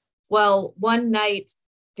bad. Well, one night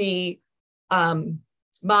the mom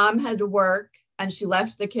had to work and she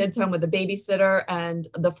left the kids home with a babysitter and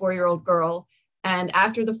the 4-year-old girl. And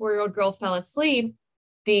after the 4-year-old girl fell asleep,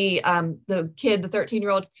 the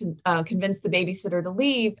 13-year-old convinced the babysitter to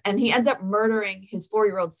leave, and he ends up murdering his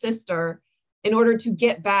 4-year-old sister in order to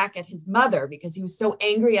get back at his mother because he was so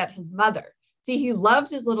angry at his mother. See, he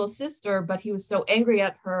loved his little sister, but he was so angry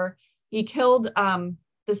at her, he killed the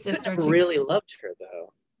sister. Really loved her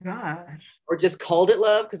though. Gosh. Or just called it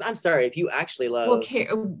love? Because I'm sorry, if you actually love.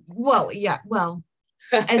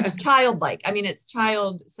 As childlike. I mean, it's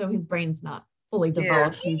child, so his brain's not fully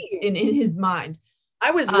developed. He's in his mind. I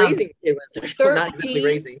was raising it, not exactly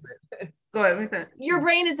raising. But. Go ahead. Your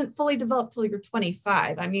brain isn't fully developed till you're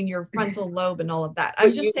 25. I mean, your frontal lobe and all of that.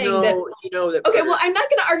 I'm just saying that. Okay, well, I'm not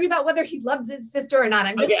going to argue about whether he loved his sister or not.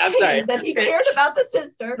 I'm just saying that he cared about the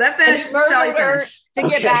sister. Let finish. And murdered her to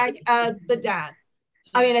get back the dad.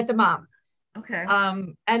 I mean, at the mom. Okay.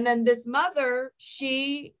 And then this mother,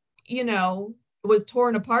 she, was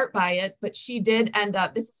torn apart by it, but she did end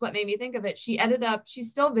up. This is what made me think of it. She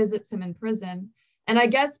still visits him in prison. And I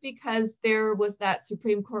guess because there was that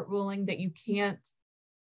Supreme Court ruling that you can't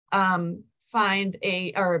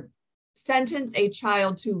sentence a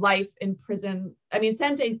child to life in prison. I mean,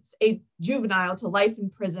 sentence a juvenile to life in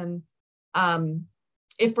prison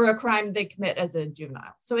if for a crime they commit as a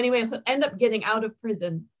juvenile. So anyway, he'll end up getting out of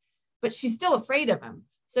prison, but she's still afraid of him.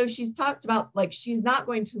 So she's talked about like she's not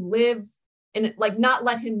going to live and like not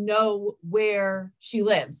let him know where she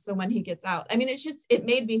lives. So when he gets out, I mean, it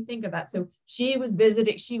made me think of that. So she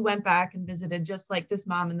went back and visited just like this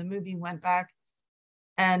mom in the movie went back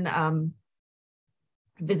and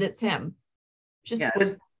visits him. Just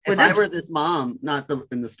if I were this mom, not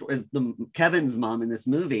the Kevin's mom in this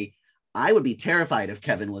movie, I would be terrified if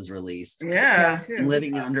Kevin was released. Yeah. And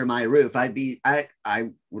living under my roof. I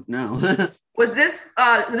would know. Was this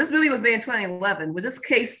movie was made in 2011. Was this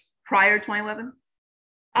case prior to 2011?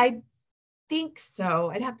 I think so.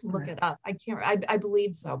 I'd have to look it up. I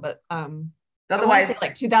believe so, but otherwise I say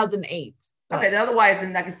like 2008. Okay, otherwise,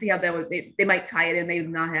 and I can see how that would they might tie it in, maybe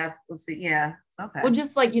not have. Let's see. Yeah. Okay. Well,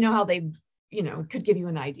 just like how they could give you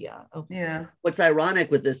an idea of. Yeah. What's ironic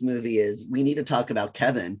with this movie is we need to talk about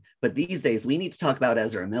Kevin, but these days we need to talk about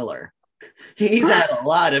Ezra Miller. He's had a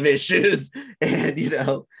lot of issues, and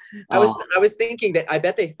I was thinking that I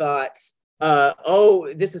bet they thought,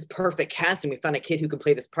 this is perfect casting. We found a kid who can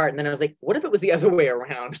play this part. And then I was like, what if it was the other way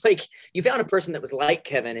around? Like you found a person that was like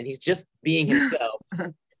Kevin and he's just being himself.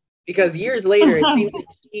 Because years later, it seems like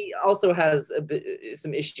he also has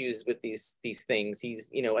some issues with these things.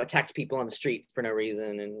 He's, attacked people on the street for no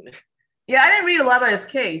reason. And yeah, I didn't read a lot about his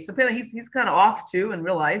case. Apparently he's kind of off too in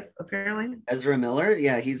real life, apparently. Ezra Miller,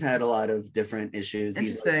 yeah, he's had a lot of different issues.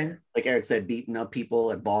 Interesting. He's, like Eric said, beating up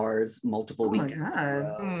people at bars multiple weekends.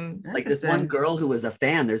 Like this one girl who was a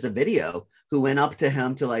fan, there's a video, who went up to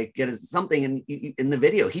him to like get something, and in the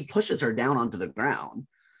video, he pushes her down onto the ground.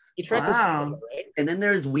 He trusts his family, right? And then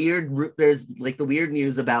there's like the weird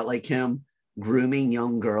news about like him grooming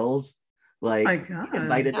young girls. Like he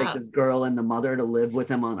invited like this girl and the mother to live with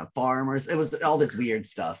him on a farm, or it was all this weird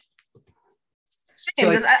stuff. So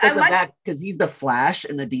I like that because he's the Flash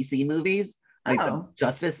in the DC movies, like the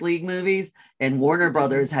Justice League movies, and Warner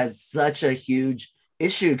Brothers has such a huge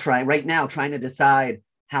issue trying to decide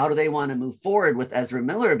how do they want to move forward with Ezra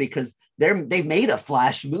Miller, because they've made a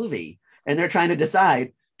Flash movie and they're trying to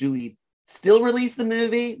decide, do we still release the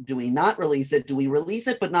movie? Do we not release it? Do we release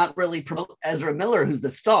it but not really promote Ezra Miller, who's the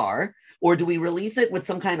star? Or do we release it with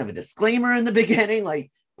some kind of a disclaimer in the beginning?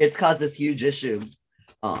 Like it's caused this huge issue.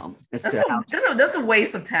 That's a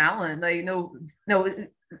waste of talent. Like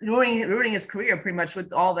ruining his career pretty much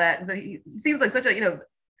with all that. So he seems like such a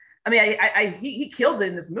I mean, he killed it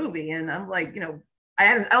in this movie, and I'm like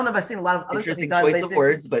I don't know if I've seen a lot of other interesting choice of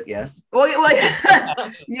words, but yes. Well,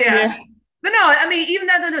 yeah. But no, I mean, even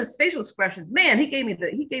that in his facial expressions, man, he gave me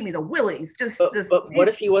the willies. But what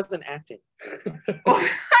if he wasn't acting?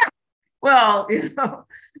 Well, you know.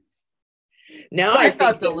 Now I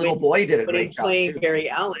thought the little boy did a when great he's job playing too. Gary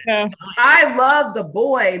Allen. Yeah. I love the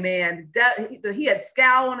boy, man. He had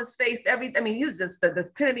scowl on his face. He was just this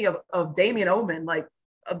epitome of Damien Omen. Like,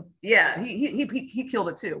 yeah, he killed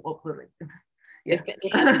it too. Well, clearly. Yeah. They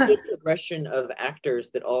had a good progression of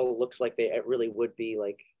actors that all looked like they really would be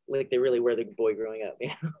like they really were the boy growing up.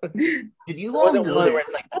 Did you It all wasn't one where notice?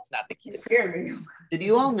 it's like, that's not the kid. Scared me. Did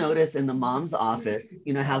you all notice in the mom's office,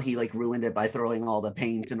 you know how he like ruined it by throwing all the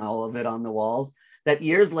paint and all of it on the walls? That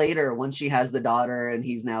years later, when she has the daughter and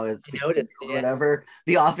he's now at 16 noticed, or yeah. whatever,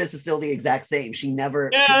 the office is still the exact same. She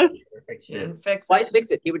never fixed it. Why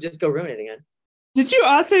fix it? He would just go ruin it again. Did you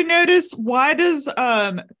also notice why does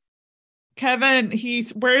Kevin, he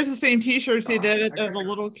wears the same t-shirts he did as a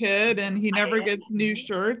little kid, and he never gets new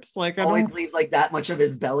shirts? Like, I Always don't... leaves like that much of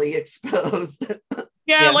his belly exposed.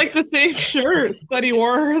 Yeah, Yeah. like the same shirts that he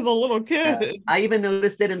wore as a little kid. I even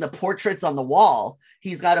noticed it in the portraits on the wall.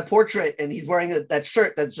 He's got a portrait and he's wearing that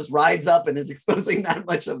shirt that just rides up and is exposing that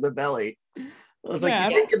much of the belly. I was like, Yeah.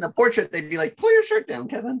 you think in the portrait they'd be like, pull your shirt down,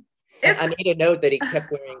 Kevin. I made a note that he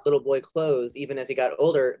kept wearing little boy clothes even as he got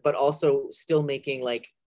older, but also still making like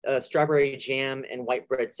strawberry jam and white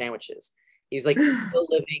bread sandwiches. He was like still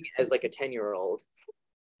living as like a 10-year-old.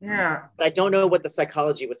 Yeah. But I don't know what the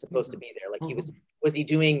psychology was supposed to be there. Like was he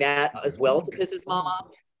doing that as well to piss his mom off?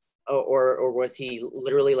 Or was he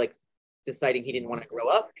literally like deciding he didn't want to grow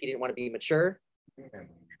up? He didn't want to be mature?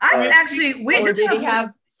 I actually wait. Or did he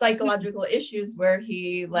have psychological issues where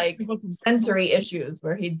he like sensory issues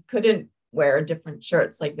where he couldn't wear different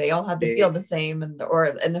shirts? Like they all had to feel the same, and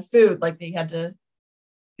the food, like they had to.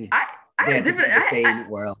 I had different.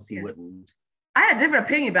 Where else he wouldn't. I had a different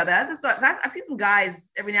opinion about that. I've seen some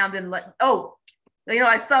guys every now and then like,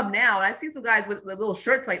 I sub now, and I see some guys with little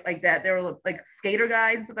shirts like that. They were like skater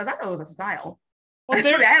guys and stuff. I thought it was a style. Well,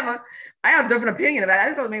 I have a different opinion about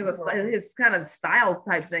it. I thought maybe it was his kind of style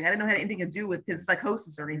type thing. I didn't know it had anything to do with his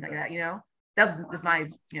psychosis or anything like that. You know, that's my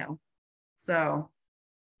So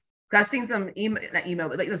I've seen some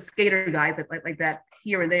but like skater guys like that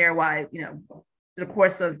here and there. Why in the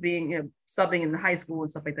course of being subbing in high school and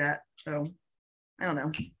stuff like that. So I don't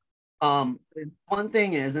know. One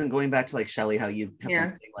thing is, and going back to like Shelley, how you kept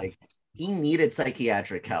on saying like he needed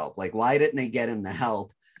psychiatric help. Like, why didn't they get him the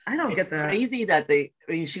help? I don't get that. Crazy that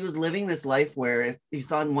she was living this life where, if you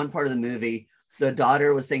saw in one part of the movie, the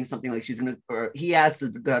daughter was saying something like he asked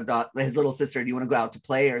his little sister, do you want to go out to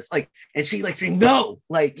play? Or like, and she like screamed, no,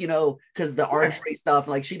 like, because the archery stuff,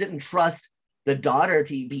 like she didn't trust the daughter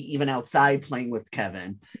to be even outside playing with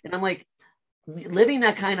Kevin. And I'm like, living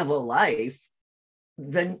that kind of a life,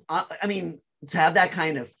 then, to have that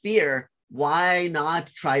kind of fear, why not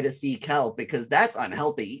try to seek help? Because that's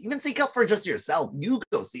unhealthy. Even seek help for just yourself. You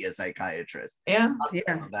go see a psychiatrist. Yeah.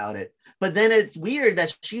 About it. But then it's weird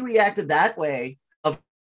that she reacted that way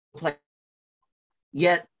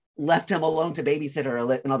yet left him alone to babysit her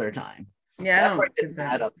another time. Yeah, that part didn't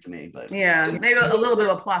add up to me. But yeah, maybe a little bit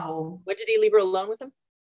of a plot hole. When did he leave her alone with him?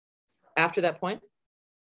 After that point?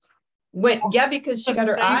 Because she got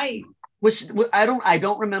her eye. Which I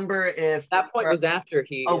don't remember if that point was after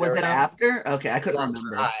he. Oh, was it after? Okay, I couldn't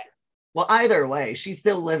remember. Well, either way, she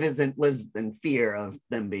still lives in fear of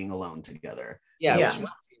them being alone together. Yeah. Which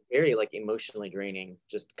must be very like emotionally draining,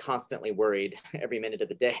 just constantly worried every minute of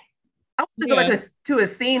the day. I want to go back to a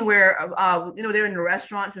scene where they're in the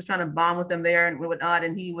restaurant, just trying to bond with them there and whatnot,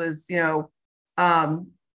 and he was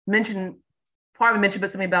mentioned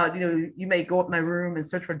but something about you may go up my room and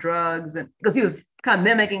search for drugs, and because he was kind of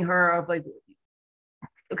mimicking her of like,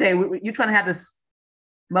 okay, you're trying to have this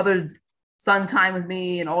mother-son time with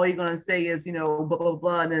me, and all you're gonna say is blah blah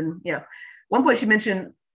blah, and then one point he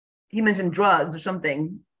mentioned drugs or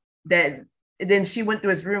something that. And then she went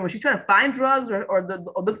through his room. Was she trying to find drugs or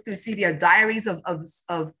look through CB diaries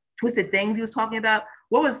of twisted things he was talking about?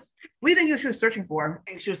 What do you think she was searching for?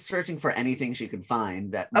 I think she was searching for anything she could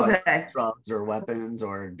find drugs or weapons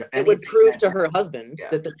or it would prove to her husband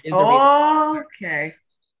that there is a reason. Okay.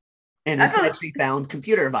 And instead she found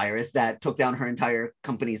computer virus that took down her entire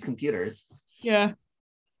company's computers. Yeah.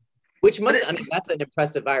 Which that's an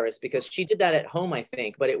impressive virus because she did that at home, I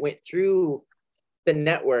think, but it went through the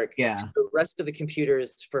network to the rest of the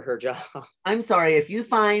computers for her job. I'm sorry, if you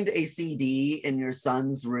find a CD in your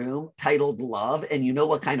son's room titled Love and you know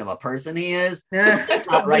what kind of a person he is, that's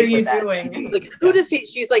not right. What are you doing? Like,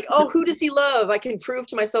 she's like, oh, who does he love? I can prove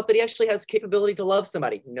to myself that he actually has the capability to love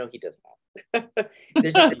somebody. No, he does not.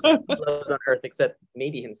 There's nothing he loves on earth except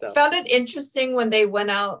maybe himself. Found it interesting when they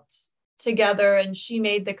went out together and she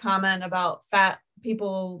made the comment about fat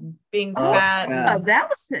people being fat. Yeah. That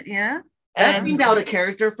was it. Yeah. That seemed out of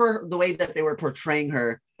character for the way that they were portraying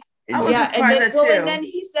her. I was and then, that too. and then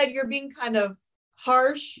he said, "You're being kind of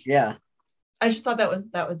harsh." Yeah. I just thought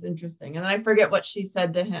that was interesting, and then I forget what she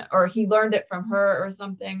said to him, or he learned it from her or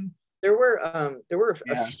something. There were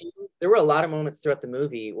a lot of moments throughout the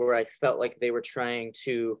movie where I felt like they were trying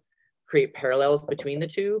to create parallels between the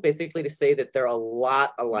two, basically to say that they're a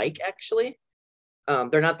lot alike. Actually,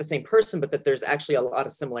 they're not the same person, but that there's actually a lot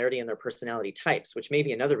of similarity in their personality types, which may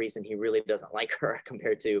be another reason he really doesn't like her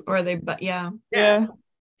compared to. Or they, but yeah.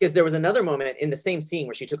 Because there was another moment in the same scene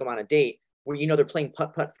where she took him on a date where, you know, they're playing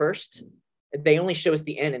putt-putt first. They only show us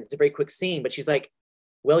the end and it's a very quick scene, but she's like,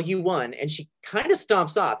 well, you won. And she kind of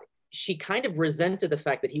stomps off. She kind of resented the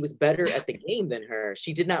fact that he was better at the game than her.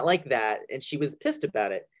 She did not like that. And she was pissed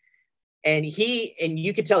about it. And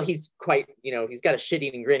you could tell he's quite, you know, he's got a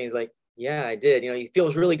shit-eating grin. He's like, yeah, I did. You know, he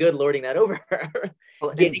feels really good lording that over her,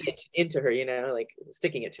 getting it into her, you know, like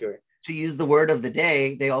sticking it to her. To use the word of the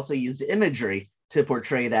day, they also used imagery to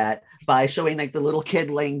portray that by showing like the little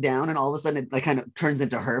kid laying down and all of a sudden it like kind of turns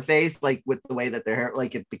into her face, like with the way that their hair,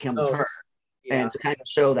 like it becomes her. Yeah. And to kind of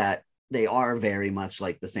show that they are very much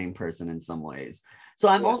like the same person in some ways. So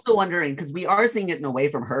I'm also wondering, because we are seeing it in a way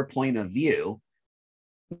from her point of view,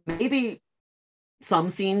 maybe some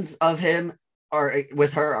scenes of him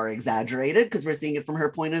with her are exaggerated because we're seeing it from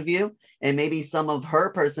her point of view, and maybe some of her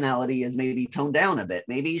personality is maybe toned down a bit.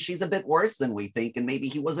 Maybe she's a bit worse than we think, and maybe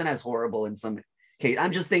he wasn't as horrible in some case.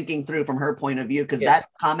 I'm just thinking through from her point of view, because that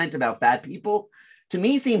comment about fat people to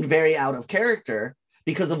me seemed very out of character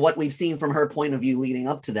because of what we've seen from her point of view leading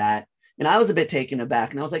up to that. And I was a bit taken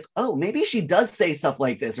aback, and I was like, oh, maybe she does say stuff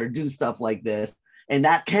like this or do stuff like this, and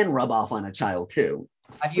that can rub off on a child too.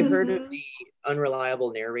 Have you heard of the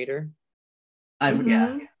unreliable narrator?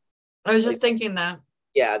 Yeah. I was just thinking that.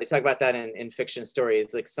 Yeah, they talk about that in fiction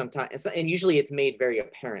stories. Like sometimes, and usually it's made very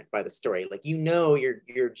apparent by the story. Like, you know,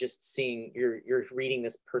 you're just seeing, you're reading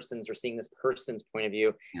this person's or seeing this person's point of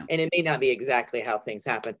view, and it may not be exactly how things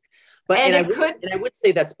happen. But I would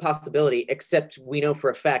say that's a possibility, except we know for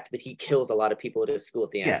a fact that he kills a lot of people at his school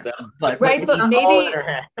at the end. Yes, so. but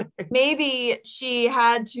maybe she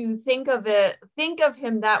had to think of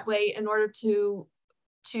him that way in order to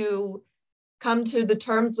come to the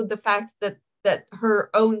terms with the fact that her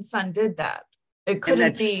own son did that. It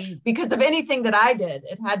couldn't be because of anything that I did.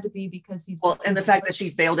 It had to be because he's and the fact that she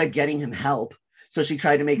failed at getting him help. So she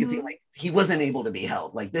tried to make it seem like he wasn't able to be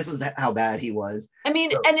helped. Like, this is how bad he was. I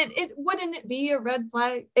mean, and it wouldn't it be a red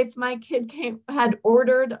flag if my kid had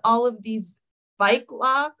ordered all of these bike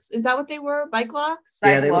locks? Is that what they were? Bike locks?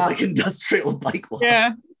 Yeah, they look like industrial bike locks.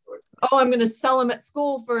 Yeah. Oh, I'm going to sell them at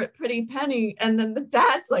school for a pretty penny. And then the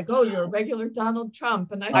dad's like, oh, you're a regular Donald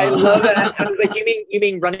Trump. And I love it. Like, you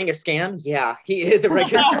mean running a scam? Yeah, he is a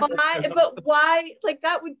regular. But why? Like,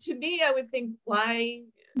 that would, to me, I would think, why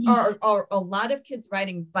are a lot of kids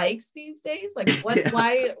riding bikes these days? Like, what?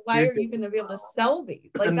 Why are you going to be able to sell these?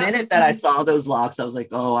 Like, the minute that I saw those locks, I was like,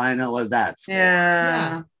 oh, I know what that's for.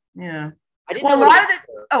 Yeah. I didn't know a lot of it.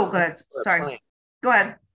 Oh, go ahead. Sorry. Go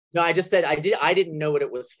ahead. No, I just said I didn't know what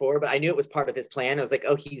it was for, but I knew it was part of his plan. I was like,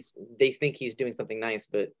 oh, they think he's doing something nice,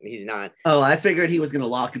 but he's not. Oh, I figured he was going to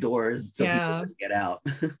lock doors so people couldn't get out.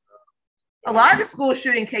 A lot of the school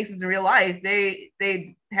shooting cases in real life,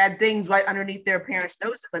 they had things right underneath their parents'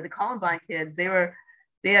 noses, like the Columbine kids. They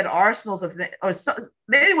had arsenals of things, or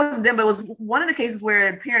maybe it wasn't them, but it was one of the cases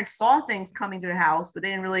where parents saw things coming to the house, but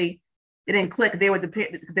it didn't click. They would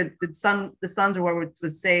the sons or whatever would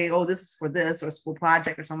say, "Oh, this is for this or a school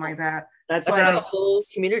project or something like that." That's why the whole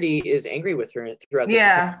community is angry with her throughout this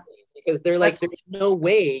entire thing, because they're like, "There's no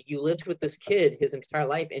way you lived with this kid his entire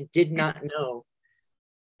life and did not know."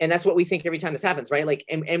 And that's what we think every time this happens, right? Like,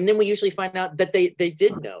 and then we usually find out that they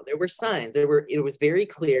did know. There were signs. It was very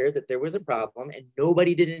clear that there was a problem, and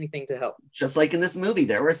nobody did anything to help. Just like in this movie,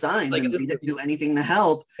 there were signs, and we didn't do anything to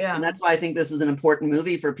help. Yeah. And that's why I think this is an important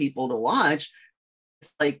movie for people to watch.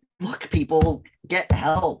 It's like, look, people, get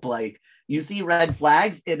help. Like, you see red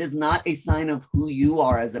flags, it is not a sign of who you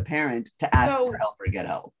are as a parent to ask for help or get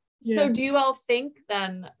help. So do you all think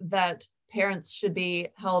then that parents should be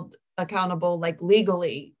held accountable, like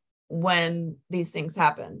legally, when these things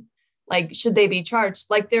happen? Like, should they be charged?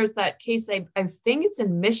 Like, there's that case, I think it's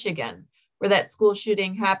in Michigan, where that school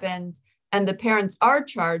shooting happened and the parents are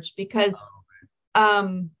charged because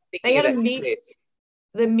they had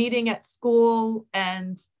the meeting at school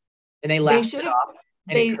and they laughed it off.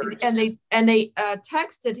 They texted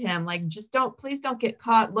him like, please don't get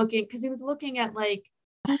caught looking, because he was looking at like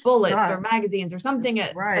bullets or magazines or something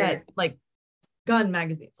at like gun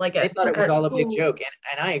magazines. Like they thought it was all a big school. joke,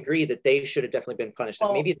 and I agree that they should have definitely been punished.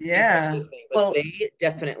 Well, Maybe it's yeah. a thing, but they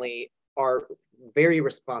definitely are very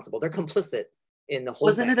responsible. They're complicit in the whole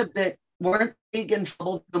Wasn't thing. it a bit, weren't they getting in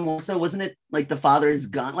trouble more so? Wasn't it like the father's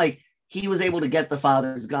gun? Like he was able to get the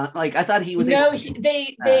father's gun. Like I thought he was No, able to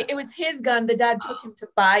it was his gun. The dad took him to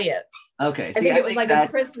buy it. Okay. I think it was like a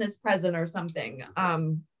Christmas present or something.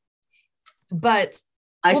 But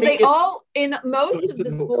they all, in most of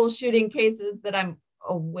the school shooting cases that I'm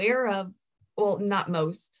aware of, well, not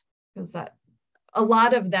most, because that a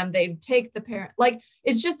lot of them, they take the parent, like,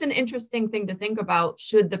 it's just an interesting thing to think about.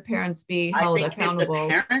 Should the parents be held accountable? If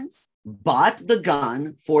the parents bought the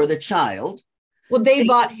gun for the child. Well, they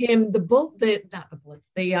bought him the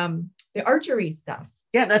archery stuff.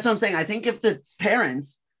 Yeah, that's what I'm saying. I think if the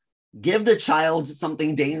parents give the child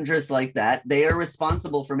something dangerous like that, they are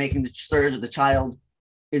responsible for making sure that the child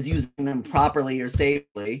is using them properly or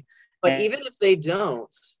safely. But even if they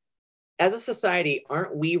don't, as a society,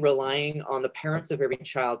 aren't we relying on the parents of every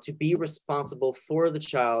child to be responsible for the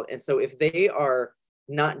child? And so if they are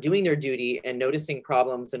not doing their duty and noticing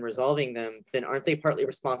problems and resolving them, then aren't they partly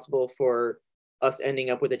responsible for us ending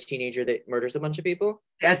up with a teenager that murders a bunch of people?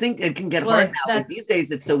 I think it can get hard now. Like these days,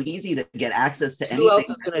 it's so easy to get access to anything. Who else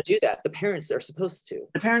is going to do that? The parents are supposed to.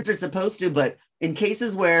 The parents are supposed to, but in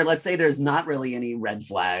cases where, let's say, there's not really any red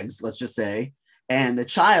flags, let's just say, and the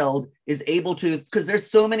child is able to, because there's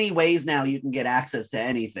so many ways now you can get access to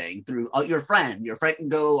anything through your friend. Your friend can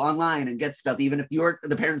go online and get stuff, even if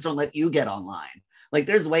the parents don't let you get online. Like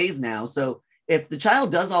there's ways now. So if the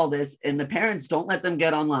child does all this and the parents don't let them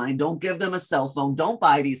get online, don't give them a cell phone, don't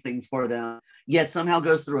buy these things for them, yet somehow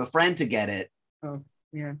goes through a friend to get it. Oh,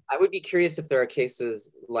 yeah. I would be curious if there are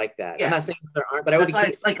cases like that. Yeah. I'm not saying there aren't, but I would be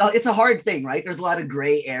curious. It's like, it's a hard thing, right? There's a lot of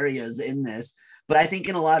gray areas in this. But I think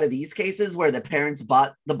in a lot of these cases where the parents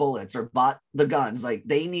bought the bullets or bought the guns, like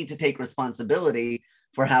they need to take responsibility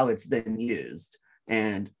for how it's been used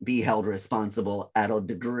and be held responsible at a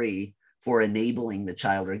degree for enabling the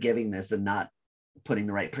child or giving this and not putting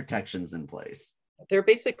the right protections in place. They're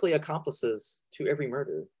basically accomplices to every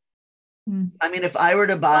murder. I mean, if I were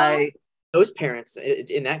to buy those parents,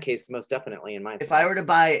 in that case, most definitely, in my opinion. If I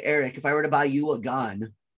were to buy you a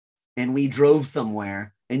gun and we drove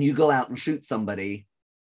somewhere and you go out and shoot somebody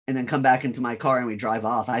and then come back into my car and we drive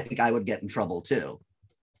off, I think I would get in trouble too.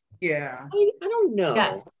 Yeah. I don't know.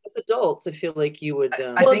 Yes. As adults, I feel like you would.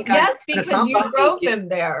 I think yes, because you drove him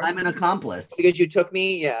there. I'm an accomplice. Because you took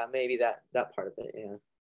me? Yeah, maybe that part of it, yeah.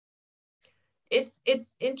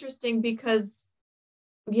 It's interesting because,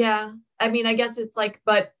 yeah, I mean, I guess it's like,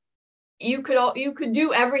 but you could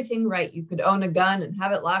do everything right. You could own a gun and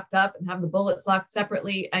have it locked up and have the bullets locked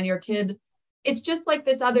separately, and your kid, it's just like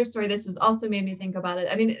this other story. This has also made me think about it.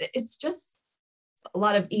 I mean, it's just a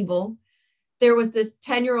lot of evil. There was this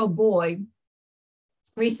 10-year-old boy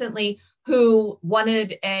recently who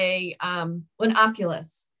wanted an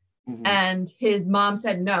Oculus, and his mom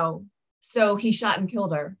said no. So he shot and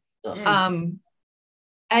killed her.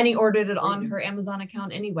 And he ordered it on her Amazon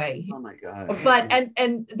account anyway. Oh my God. But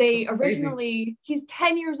and they originally, he's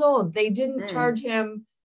 10 years old. They didn't charge him.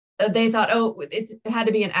 They thought, oh, it had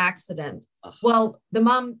to be an accident. Well, the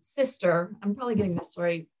mom's sister, I'm probably getting this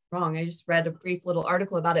story wrong. I just read a brief little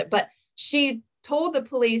article about it, but she told the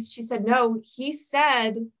police, she said, no, he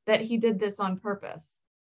said that he did this on purpose.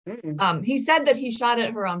 He said that he shot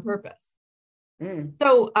at her on purpose.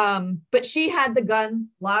 So, but she had the gun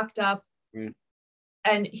locked up,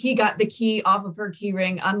 and he got the key off of her key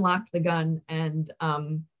ring, unlocked the gun, and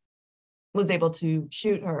was able to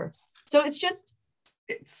shoot her. So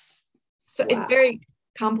it's very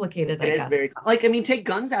complicated. It is very, like, I mean, take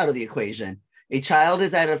guns out of the equation. A child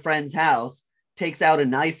is at a friend's house, takes out a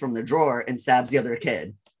knife from the drawer and stabs the other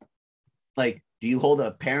kid. Like, do you hold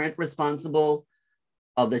a parent responsible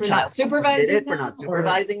of the child for not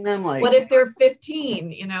supervising them? Like, what if they're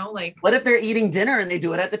 15, like what if they're eating dinner and they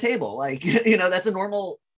do it at the table? Like, that's a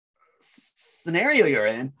normal scenario you're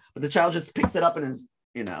in, but the child just picks it up and is,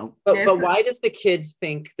 But why does the kid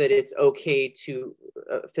think that it's okay to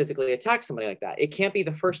physically attack somebody like that? It can't be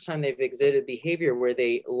the first time they've exhibited behavior where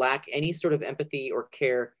they lack any sort of empathy or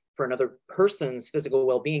care for another person's physical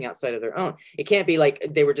well-being outside of their own. It can't be like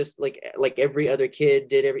they were just like every other kid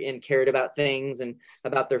did and cared about things and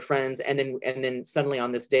about their friends, and then suddenly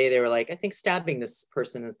on this day they were like, I think stabbing this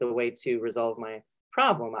person is the way to resolve my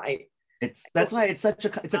problem. That's why it's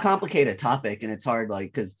a complicated topic, and it's hard,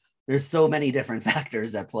 like, because there's so many different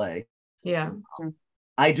factors at play. Yeah.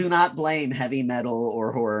 I do not blame heavy metal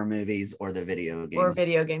or horror movies or the video games. Or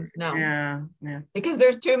video games, no. Yeah. Because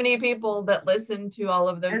there's too many people that listen to all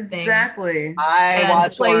of those things. Exactly. I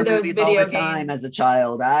watched play horror those movies all the video time games. as a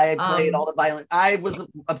child. I played all the violent. I was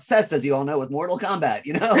obsessed, as you all know, with Mortal Kombat.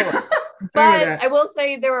 You know. But I will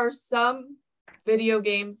say there are some video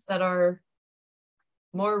games that are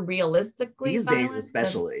more realistically These violent days,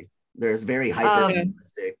 especially, there's very hyper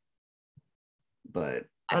realistic. But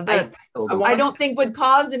I don't think would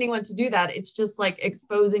cause anyone to do that. It's just like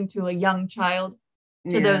exposing to a young child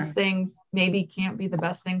to those things maybe can't be the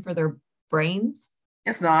best thing for their brains.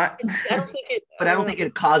 It's not. I don't think it. But I don't think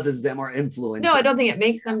it causes them or influences. No, I don't think it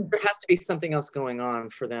makes them. There has to be something else going on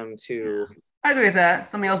for them to I agree with that.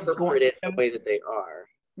 Something else is interpret going it the way that they are.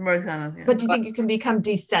 more kind of. But do you think you can become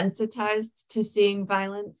desensitized to seeing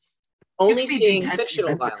violence? Only You can be seeing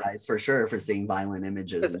fictional desensitized violence. for sure for seeing violent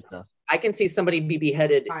images and stuff. I can see somebody be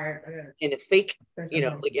beheaded in a fake, like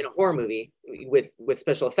in a horror movie with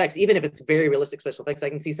special effects, even if it's very realistic special effects. I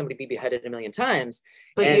can see somebody be beheaded a million times.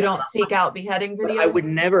 But you don't seek out beheading videos? I would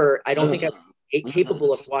never, I don't think I'm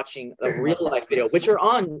capable of watching a real life video, which are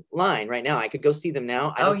online right now. I could go see them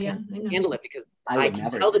now. I don't think I can handle it because I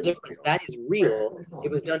can tell the difference. That is real.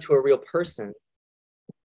 It was done to a real person.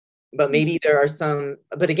 But maybe there are some,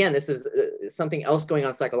 but again, this is something else going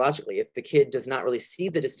on psychologically. If the kid does not really see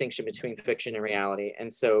the distinction between fiction and reality,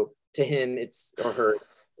 and so to him, or her,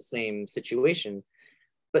 it's the same situation.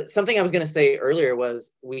 But something I was going to say earlier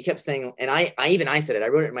was we kept saying, and I said it, I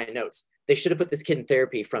wrote it in my notes. They should have put this kid in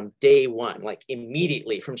therapy from day one, like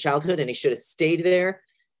immediately from childhood, and he should have stayed there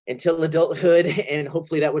until adulthood, and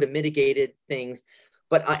hopefully that would have mitigated things.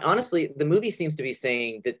 But honestly, the movie seems to be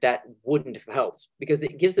saying that wouldn't have helped because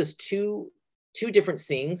it gives us two different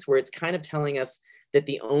scenes where it's kind of telling us that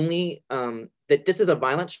the only, that this is a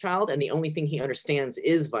violent child and the only thing he understands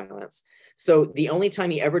is violence. So the only time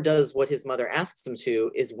he ever does what his mother asks him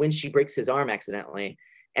to is when she breaks his arm accidentally.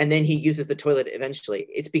 And then he uses the toilet eventually.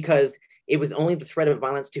 It's because it was only the threat of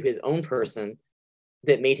violence to his own person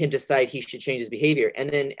that made him decide he should change his behavior. And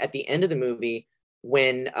then at the end of the movie,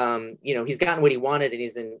 when he's gotten what he wanted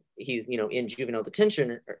and he's in juvenile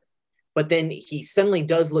detention, but then he suddenly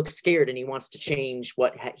does look scared and he wants to change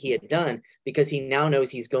what he had done because he now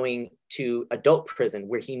knows he's going to adult prison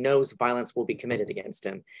where he knows violence will be committed against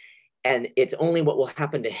him, and it's only what will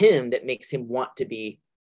happen to him that makes him want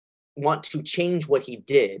to change what he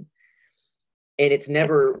did, and it's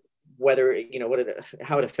never whether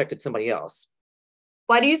how it affected somebody else.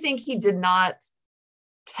 Why do you think he did not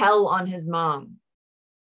tell on his mom?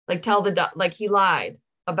 Like he lied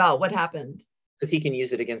about what happened. Because he can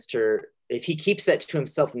use it against her. If he keeps that to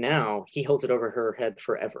himself now, he holds it over her head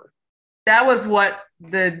forever. That was what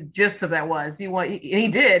the gist of that was. He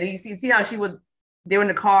did. He see how they were in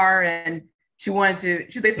the car and she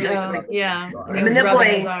basically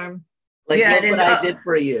manipulating. Like, look what I did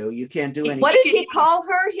for you. You can't do anything. What did he call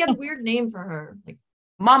her? He had a weird name for her. Like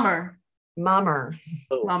Mummer.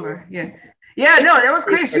 Yeah. Yeah, no, that was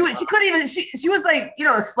crazy. She couldn't even. She was like,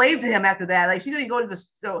 a slave to him after that. Like she couldn't go to the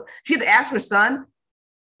store. She had to ask her son,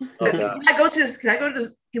 "Can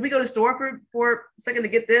we go to the store for a second to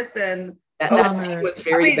get this?" And that scene was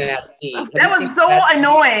very bad scene. That was so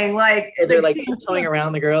annoying. Like they're like tiptoeing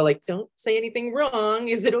around the girl, like, "Don't say anything wrong.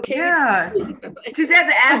 Is it okay?" Yeah, she's had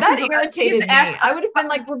to ask. That irritated me. I would have been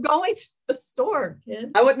like, "We're going to the store, kid."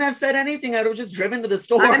 I wouldn't have said anything. I'd have just driven to the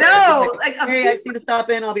store. I know. Hey, I see to stop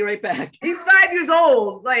in. I'll be right back. He's 5 years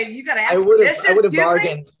old. Like you gotta ask. I would have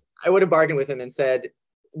bargained. I would have bargained with him and said,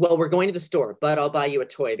 "Well, we're going to the store, but I'll buy you a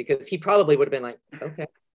toy," because he probably would have been like, "Okay."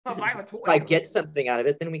 If I get something out of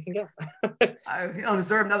it, then we can go. I don't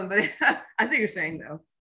deserve nothing, but I see what you're saying, though.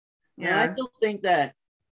 Yeah, I still think that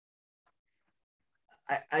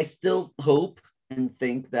I still hope and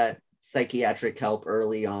think that psychiatric help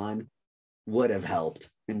early on would have helped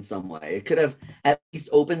in some way. It could have at least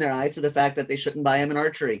opened their eyes to the fact that they shouldn't buy him an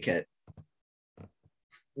archery kit.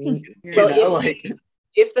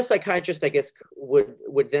 If the psychiatrist, I guess,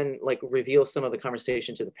 would then like reveal some of the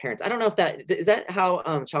conversation to the parents. I don't know if is that how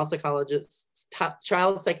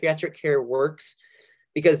child psychiatric care works,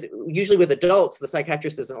 because usually with adults, the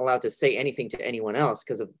psychiatrist isn't allowed to say anything to anyone else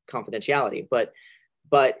because of confidentiality. But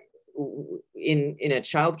in a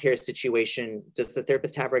child care situation, does the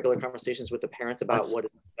therapist have regular conversations with the parents about what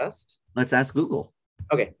is best? Let's ask Google.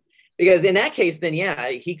 Okay. Because in that case, then, yeah,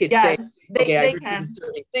 he could say, okay, I've received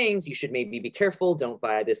certain things. You should maybe be careful. Don't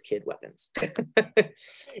buy this kid weapons.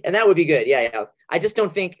 And that would be good. Yeah. I just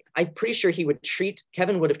don't think, I'm pretty sure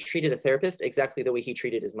Kevin would have treated a therapist exactly the way he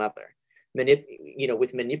treated his mother.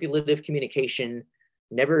 With manipulative communication,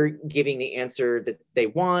 never giving the answer that they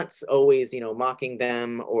want, always, mocking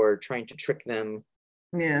them or trying to trick them.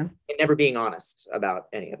 Yeah. And never being honest about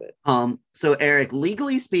any of it. So Eric,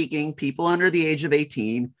 legally speaking, people under the age of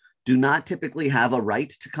 18 do not typically have a right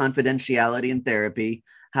to confidentiality in therapy.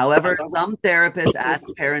 However, some therapists ask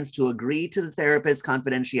parents to agree to the therapist's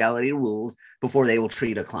confidentiality rules before they will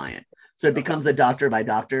treat a client. So it becomes a doctor by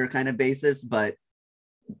doctor kind of basis, but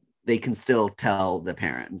they can still tell the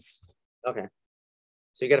parents. Okay.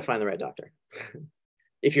 So you got to find the right doctor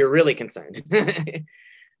if you're really concerned.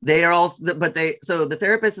 They are also, so the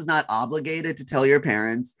therapist is not obligated to tell your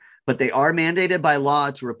parents, but they are mandated by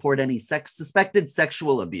law to report any suspected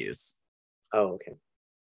sexual abuse. Oh, okay.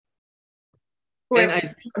 And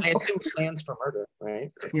I assume plans for murder,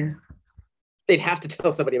 right? Yeah. They'd have to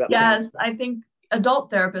tell somebody about. Yes, I think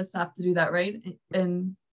adult therapists have to do that, right?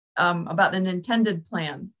 And about an intended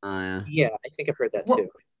plan. Yeah, I think I've heard that too.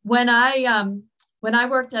 When I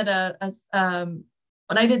worked at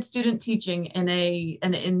when I did student teaching in a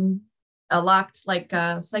locked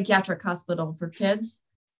psychiatric hospital for kids,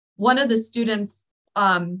 one of the students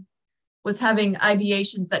was having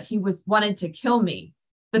ideations that he wanted to kill me.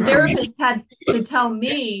 The therapist had to tell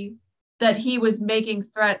me that he was making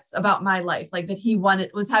threats about my life, like that he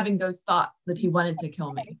was having those thoughts that he wanted to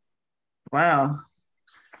kill me. Wow.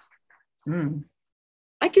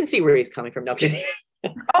 I can see where he's coming from. No kidding.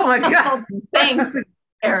 Oh my God. Thanks,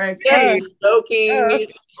 Eric. Yes, joking.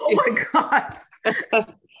 Oh my God.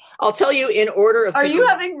 I'll tell you in order of. Are you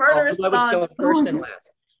having murderous thoughts? First and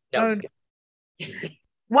last. No, just kidding.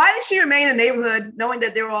 Why did she remain in the neighborhood knowing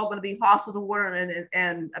that they were all going to be hostile to her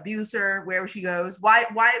and abuse her wherever she goes? Why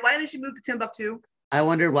didn't she move to Timbuktu? I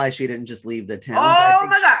wondered why she didn't just leave the town. Oh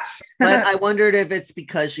my gosh. But I wondered if it's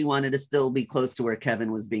because she wanted to still be close to where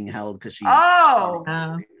Kevin was being held because she.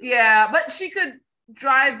 Yeah, but she could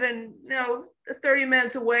drive 30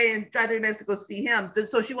 minutes away and drive 30 minutes to go see him.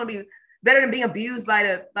 So she want to be better than being abused by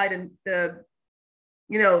the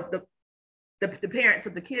parents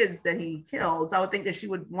of the kids that he killed. So I would think that she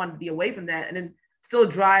would want to be away from that and then still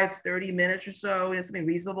drive 30 minutes or so. It's something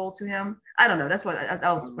reasonable to him. I don't know. That's what that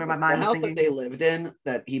was where my mind was thinking. The house that they lived in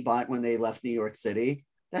that he bought when they left New York City,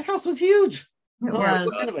 that house was huge. What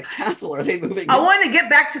kind of a castle are they moving? I wanted to get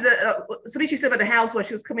back to something she said about the house where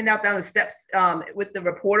she was coming down the steps with the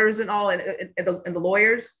reporters and all and the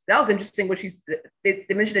lawyers. That was interesting. What they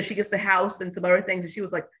mentioned that she gets the house and some other things, and she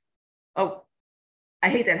was like, "Oh, I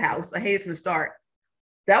hate that house. I hate it from the start."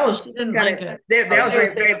 That was kind of that was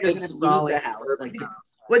very good.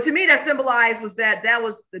 What to me that symbolized was that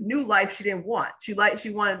was the new life she didn't want. She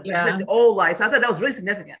wanted the old life. So I thought that was really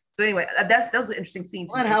significant. So anyway, that was an interesting scene.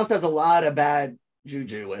 That house has a lot of bad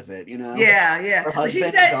juju with it, Yeah. Her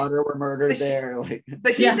husband and daughter were murdered there.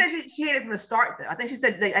 But she said she hated it from the start. Though I think she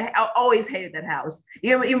said I always hated that house,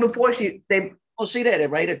 even before she did it,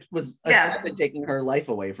 right? It was a step in taking her life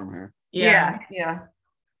away from her. Yeah.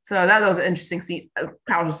 So that was an interesting scene, a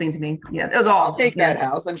powerful scene to me. Yeah, it was all. I'll take that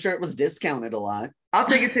house. I'm sure it was discounted a lot. I'll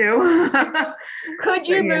take it too. Could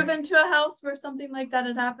you move into a house where something like that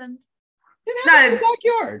had happened? It had a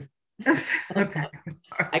backyard.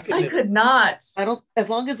 I could not. I don't. As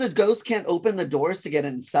long as a ghost can't open the doors to get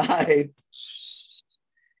inside.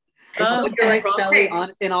 You're right, Shelley.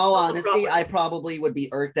 In all honesty, I probably would be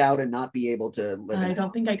irked out and not be able to live. I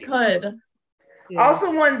don't think I could. I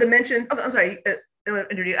also wanted to mention. I'm sorry. I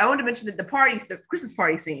wanted to mention the Christmas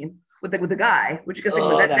party scene with the guy, which you guys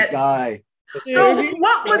think that guy. So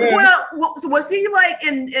what was so was he like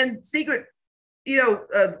in secret,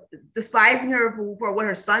 despising her for what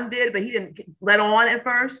her son did, but he didn't let on at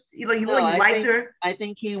first. He liked her. I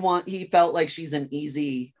think he felt like she's an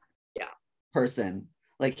easy person.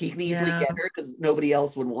 Like he can easily get her because nobody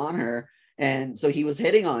else would want her, and so he was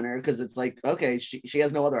hitting on her because it's like, okay, she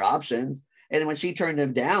has no other options. And then when she turned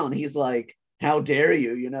him down, he's like, how dare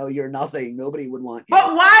you? You're nothing. Nobody would want you.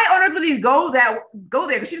 But why on earth would he go there?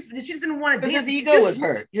 Because she just didn't want to dance. His ego was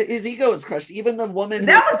hurt. His ego was crushed. Even the woman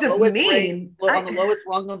that was just mean on the lowest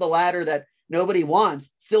rung of the ladder that nobody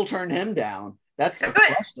wants still turned him down. That's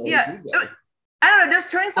crushed. I don't know.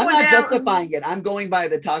 Just turning someone down. I'm not justifying it. I'm going by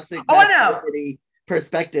the toxic masculinity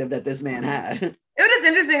perspective that this man had. It was just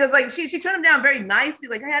interesting. It was like she turned him down very nicely.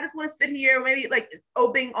 Like, hey, I just want to sit here, maybe like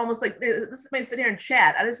being almost like let's sit here and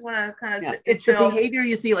chat. I just want to kind of sit. It's the behavior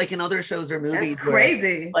you see like in other shows or movies. That's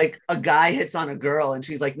crazy. Where, like a guy hits on a girl and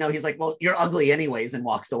she's like, no, he's like, well, you're ugly anyways, and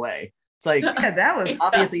walks away. It's like that was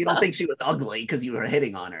obviously you don't think she was ugly because you were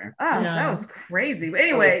hitting on her. Oh, that was crazy. But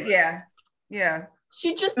anyway, yeah.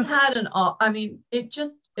 She just had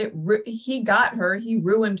he got her. He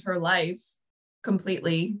ruined her life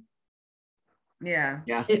completely. Yeah.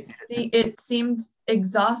 It seemed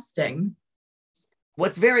exhausting.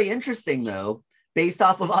 What's very interesting, though, based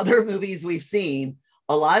off of other movies we've seen,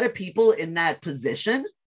 a lot of people in that position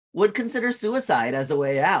would consider suicide as a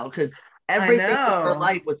way out, because everything in her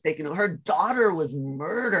life was taken. Her daughter was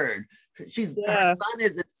murdered. Her son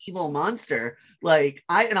is an evil monster. Like,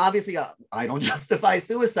 obviously I don't justify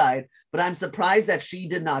suicide, but I'm surprised that she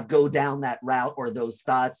did not go down that route or those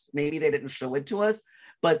thoughts. Maybe they didn't show it to us,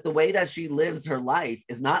 but the way that she lives her life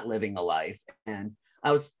is not living a life. And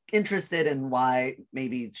I was interested in why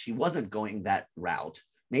maybe she wasn't going that route.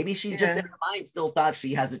 Maybe she just in her mind still thought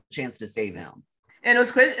she has a chance to save him. And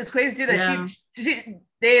it's crazy too that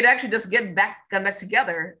they had actually just gotten back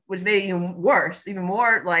together, which made it even worse, even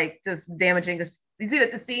more like just damaging. Because you see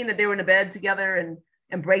that the scene that they were in the bed together and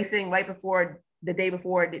embracing right before the day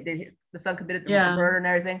before the son committed the murder and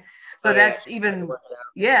everything. So that's even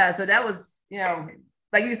So that was, you know,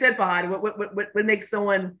 like you said, Fahad, what makes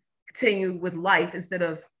someone continue with life instead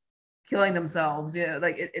of killing themselves? You know,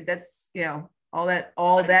 like that's, you know, all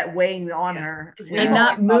that weighing on her and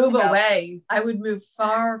not move away. I would move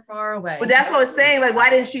far away. But that's what I was saying. Like, why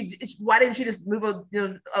didn't she just move, at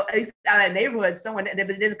least out of that neighborhood? Someone that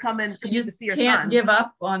didn't come in to see her son. Can't give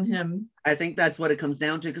up on him. I think that's what it comes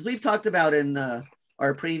down to, because we've talked about in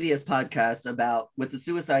our previous podcasts about with the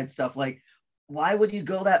suicide stuff. Like, why would you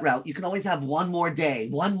go that route? You can always have one more day,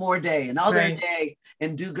 another day,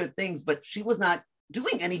 and do good things. But she was not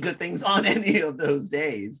doing any good things on any of those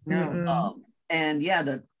days. No. And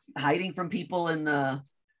the hiding from people in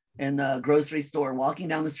the grocery store, walking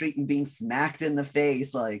down the street and being smacked in the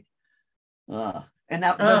face, like, and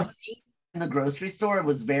the scene in the grocery store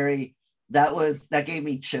was that gave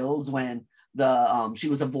me chills when she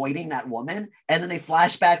was avoiding that woman, and then they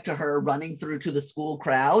flash back to her running through to the school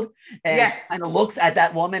crowd, and kind of looks at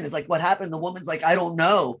that woman, is like, what happened? The woman's like, I don't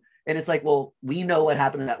know. And it's like, well, we know what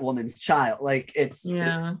happened to that woman's child. Like, it's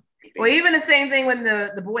well, even the same thing when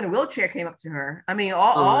the boy in the wheelchair came up to her. I mean,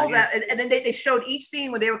 all that, and then they showed each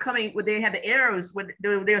scene when they were coming, when they had the arrows, when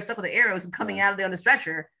they were stuck with the arrows and coming out of there on the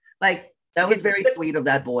stretcher. Like, that was very sweet of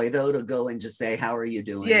that boy, though, to go and just say, "How are you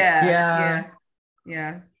doing?" Yeah.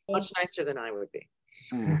 Much nicer than I would be.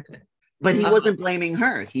 But he wasn't blaming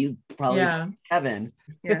her. He probably Kevin.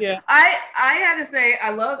 I have to say,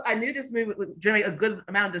 I knew this movie would generate a good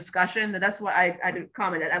amount of discussion, and that's why I did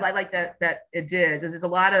comment. I like that it did. There's a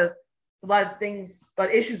lot of things, a lot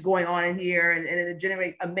of issues going on in here, and it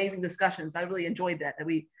generate amazing discussions. I really enjoyed that.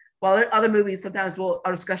 While other movies, sometimes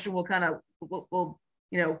our discussion will kind of will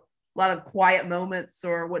a lot of quiet moments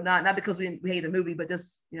or whatnot, not because we hate the movie, but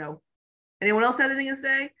just Anyone else have anything to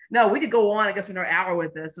say? No, we could go on, I guess, for another hour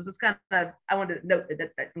with this. So it's kind of, I wanted to note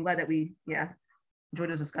that I'm glad that we, enjoyed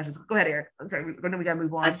those discussions. Go ahead, Eric. I'm sorry, we got to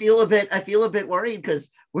move on. I feel a bit worried because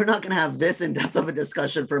we're not going to have this in depth of a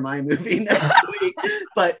discussion for my movie next week,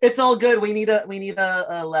 but it's all good. We need a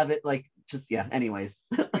Levitt, anyways.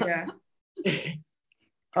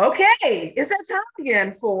 Okay, it's that time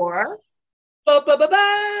again for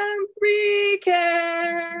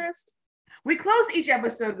Recast. We close each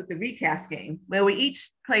episode with the recast game, where we each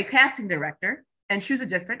play casting director and choose a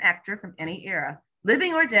different actor from any era,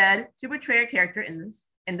 living or dead, to portray a character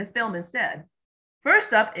in the film instead.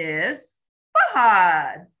 First up is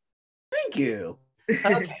Fahad. Thank you.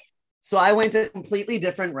 Okay. So I went a completely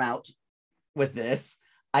different route with this.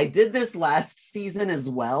 I did this last season as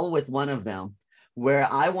well with one of them, where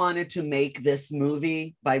I wanted to make this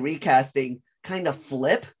movie by recasting kind of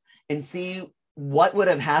flip and see what would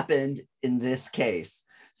have happened in this case.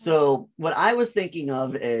 So what I was thinking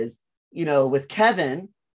of is, with Kevin,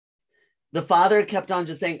 the father kept on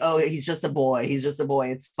just saying, oh, he's just a boy.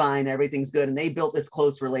 It's fine. Everything's good. And they built this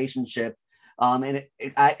close relationship. And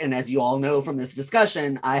as you all know from this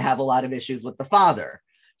discussion, I have a lot of issues with the father.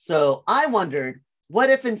 So I wondered, what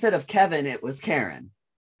if instead of Kevin, it was Karen?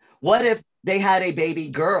 What if they had a baby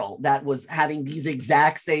girl that was having these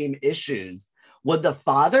exact same issues? Would the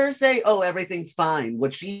father say, oh, everything's fine?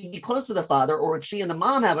 Would she be close to the father, or would she and the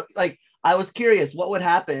mom have I was curious what would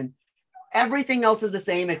happen. Everything else is the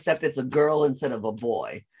same, except it's a girl instead of a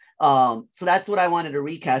boy. So that's what I wanted to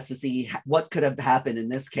recast to see what could have happened in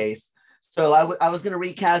this case. So I was going to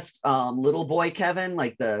recast little boy Kevin,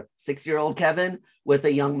 like the 6-year-old Kevin, with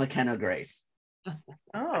a young McKenna Grace.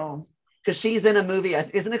 Oh. Because she's in a movie,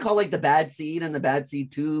 isn't it called like The Bad Seed and The Bad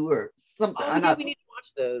Seed 2 or something? We need to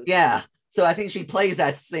watch those. Yeah. So I think she plays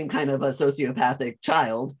that same kind of a sociopathic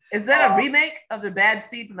child. Is that a remake of The Bad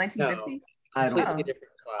Seed from 1950? No, I don't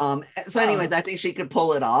know. So anyways, I think she could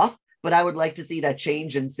pull it off, but I would like to see that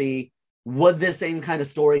change and see, would the same kind of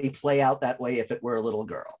story play out that way if it were a little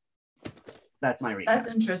girl? That's my recap. That's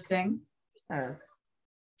interesting. Yes.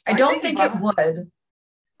 I don't think it would.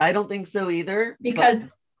 I don't think so either.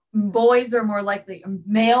 Because males are more likely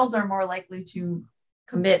to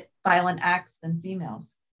commit violent acts than females.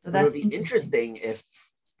 So It that's would be interesting if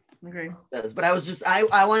agree. it does. But I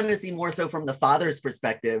wanted to see more so from the father's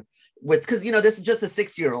perspective, because this is just a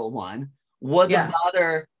 6-year-old one. Would the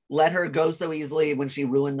father let her go so easily when she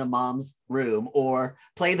ruined the mom's room, or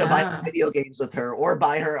play the violent video games with her, or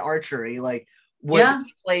buy her archery? Like, would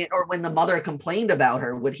he play it? Or when the mother complained about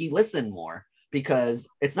her, would he listen more? Because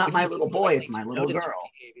it's not my little boy, it's my little girl.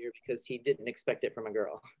 Behavior because he didn't expect it from a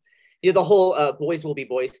girl. The whole boys will be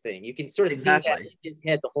boys thing. You can sort of see that in his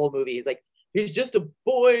head the whole movie. He's like, he's just a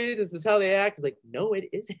boy. This is how they act. It's like, no, it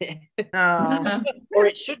isn't. Or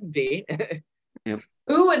it shouldn't be. Yep.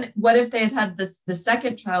 Ooh, and what if they had the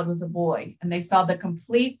second child was a boy and they saw the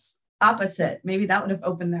complete opposite? Maybe that would have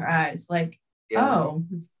opened their eyes. Like, oh,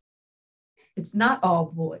 it's not all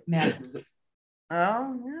boy men.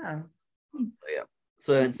 Oh, yeah.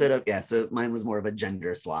 So instead of, so mine was more of a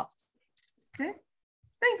gender swap. Okay.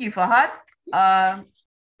 Thank you, Fahad.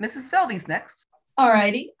 Mrs. Felby's next.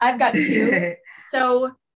 Alrighty, I've got 2.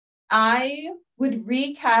 So I would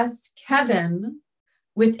recast Kevin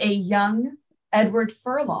with a young Edward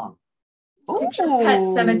Furlong. Picture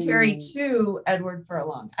Pet Cemetery 2 Edward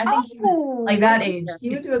Furlong. I think he would, like that age,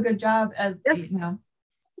 he would do a good job as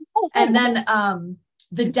And then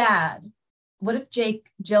the dad. What if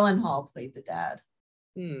Jake Gyllenhaal played the dad?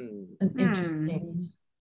 Interesting.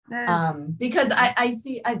 Because I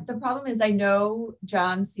see the problem is I know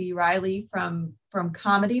John C. Reilly from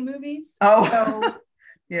comedy movies. So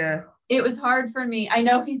yeah, it was hard for me. I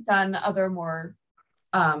know he's done other more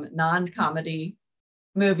non-comedy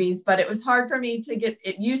movies, but it was hard for me to get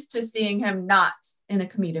used to seeing him not in a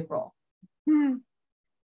comedic role.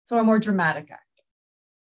 So a more dramatic actor.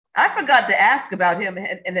 I forgot to ask about him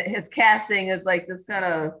and his casting as like this kind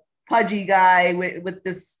of pudgy guy with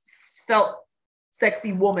this svelte,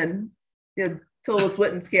 sexy woman, Tilda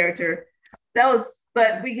Swinton's character.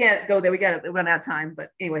 But we can't go there. We got to run out of time. But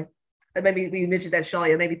anyway, maybe we mentioned that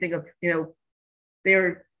Shelley. It made me think of, they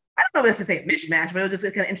were, I don't know if it's to say mishmash, but it was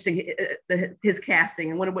just kind of interesting, his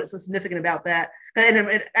casting and what's so significant about that.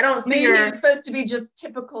 And I don't see her. He was supposed to be just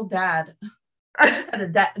typical dad. I just had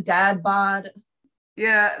a dad bod.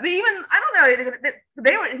 Yeah, but even I don't know.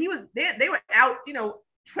 They were out,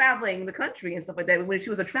 traveling the country and stuff like that when she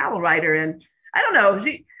was a travel writer, and I don't know.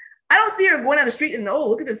 I don't see her going down the street and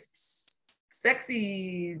look at this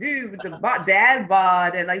sexy dude with the dad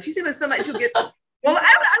bod, and like she seems like somebody she'll get. Well, I'm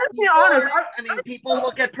just being honest. I mean, people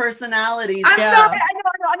look at personalities. I'm sorry.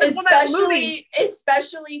 I know.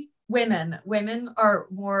 Especially women. Women are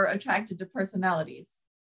more attracted to personalities.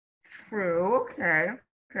 True. Okay.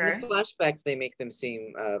 In the flashbacks, they make them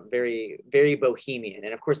seem very, very bohemian,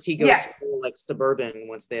 and of course, he goes full, like suburban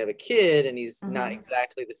once they have a kid, and he's not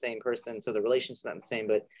exactly the same person, so the relationship's not the same.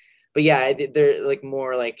 But yeah, they're like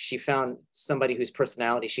more like she found somebody whose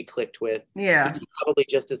personality she clicked with. Yeah, probably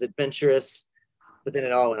just as adventurous, but then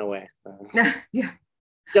it all went away. Yeah,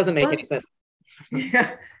 doesn't make any sense.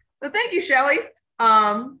 Yeah, but thank you, Shelley.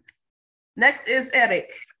 Next is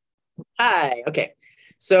Eric. Hi. Okay.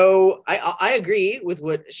 So I agree with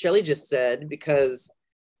what Shelley just said, because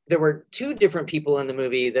there were 2 different people in the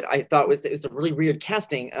movie that I thought was a really weird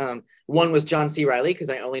casting. One was John C. Reilly,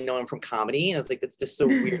 because I only know him from comedy, and I was like, that's just so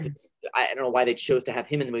weird. I don't know why they chose to have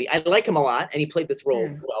him in the movie. I like him a lot, and he played this role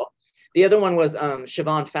well. The other one was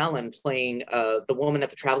Siobhan Fallon playing the woman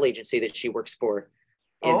at the travel agency that she works for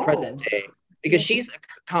in present day, because she's a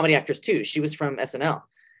comedy actress too. She was from SNL.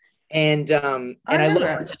 And I love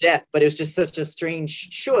her to death, but it was just such a strange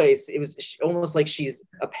choice. It was almost like she's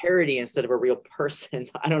a parody instead of a real person.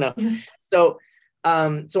 I don't know. So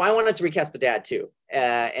I wanted to recast the dad too.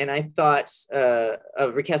 And I thought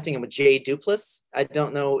of recasting him with Jay Duplass. I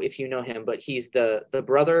don't know if you know him, but he's the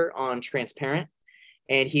brother on Transparent.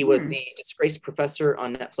 And he was the disgraced professor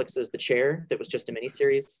on Netflix's The Chair that was just a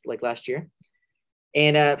miniseries like last year.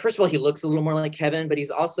 And first of all, he looks a little more like Kevin, but he's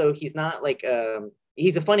not like...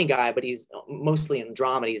 he's a funny guy, but he's mostly in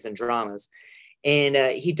dramedies and dramas. And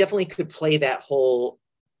he definitely could play that whole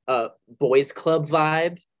boys club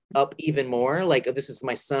vibe up even more. Like, this is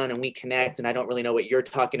my son and we connect and I don't really know what you're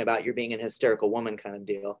talking about. You're being an hysterical woman kind of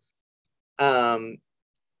deal.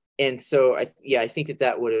 And so, I think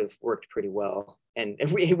that would have worked pretty well. And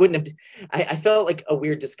it wouldn't have, I felt like a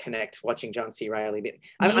weird disconnect watching John C. Reilly.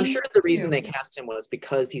 I'm sure the reason they cast him was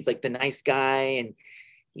because he's like the nice guy and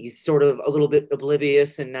he's sort of a little bit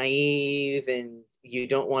oblivious and naive, and you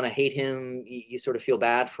don't want to hate him. You sort of feel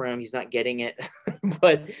bad for him. He's not getting it.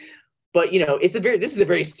 But But this is a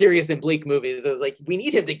very serious and bleak movie. So I was like, we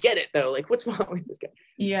need him to get it though. Like, what's wrong with this guy?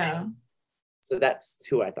 Yeah. So that's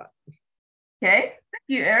who I thought. Okay, thank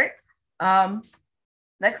you, Eric.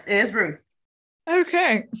 Next is Ruth.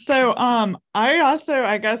 Okay, so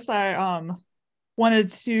I guess I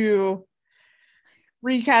wanted to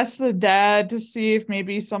recast the dad to see if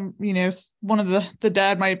maybe some one of the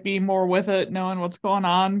dad might be more with it, knowing what's going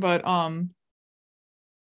on. But I've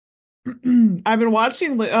been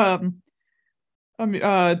watching a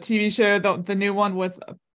TV show, the new one with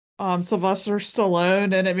Sylvester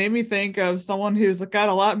Stallone, and it made me think of someone who's got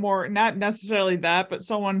a lot more, not necessarily that, but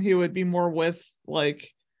someone who would be more with,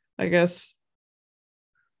 like, I guess,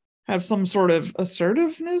 have some sort of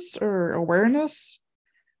assertiveness or awareness,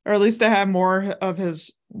 or at least to have more of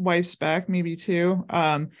his wife's back, maybe too.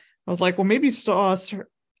 I was like, well, maybe Sylvester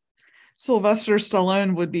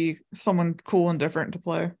Stallone would be someone cool and different to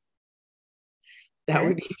play. That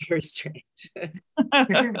would be very strange.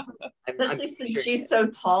 Especially since she's so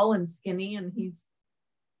tall and skinny and he's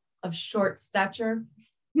of short stature.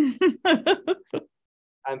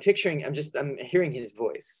 I'm hearing his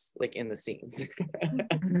voice like in the scenes.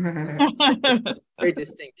 Very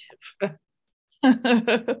distinctive.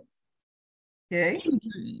 Okay.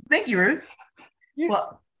 Thank you, Ruth. Yeah.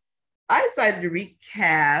 Well, I decided to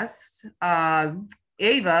recast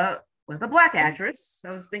Ava with a Black actress.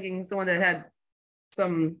 I was thinking someone that had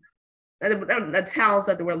some talents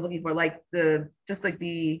that they were looking for, like to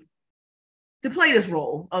play this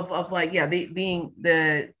role of like, yeah, being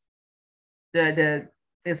the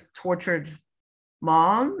this tortured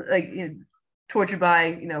mom, like tortured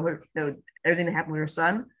by her, everything that happened with her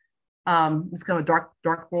son. It's kind of a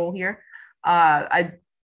dark role here. Halle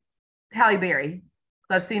Berry.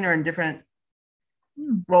 I've seen her in different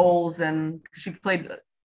roles, and she played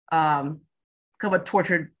kind of a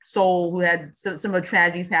tortured soul who had similar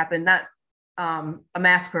tragedies happen, not a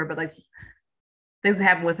massacre, but like things that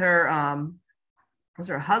happened with her. Was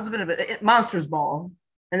her husband of Monsters Ball,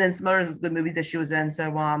 and then some other good movies that she was in. So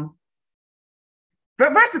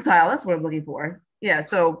versatile, that's what I'm looking for. Yeah,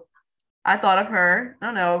 so I thought of her. I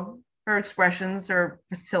don't know, her expressions, her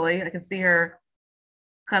versatility. I can see her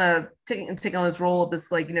kind of taking on this role of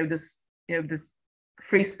this, like, this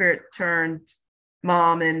free spirit turned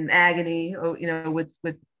mom in agony, with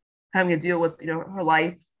having to deal with her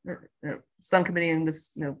life, her son committing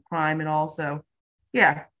this crime and all. So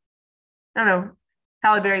yeah, I don't know,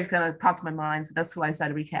 Halle Berry's kind of popped to my mind, so that's who I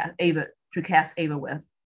decided to cast Ava with.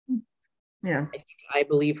 Yeah, I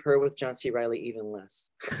believe her with John C. Reilly even less.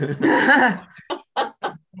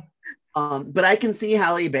 But I can see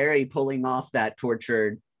Halle Berry pulling off that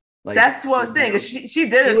tortured. Like, that's what I was saying. She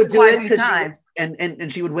did it quite a few times,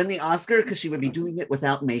 and she would win the Oscar because she would be doing it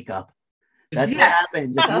without makeup. That's Yes. what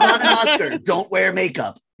happens. If you want an Oscar, don't wear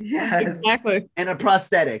makeup yes, Exactly. and a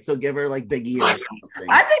prosthetic. So give her like big ears or something.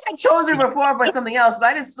 I think I chose her before by something else, but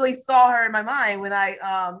I just really saw her in my mind when I,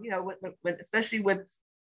 when especially with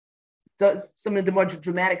some of the more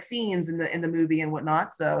dramatic scenes in the movie and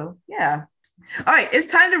whatnot. So yeah. All right, it's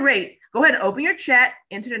time to rate. Go ahead and open your chat,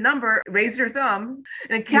 enter the number, raise your thumb,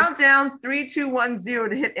 and count down 3, 2, 1, 0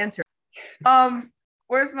 to hit enter.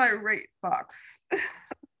 Where's my rate box?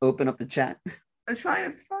 Open up the chat. I'm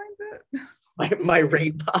trying to find it. My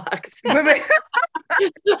rate box. Wait.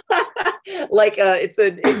 Like it's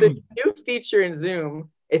a new feature in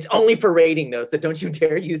Zoom. It's only for rating though, so don't you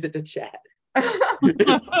dare use it to chat.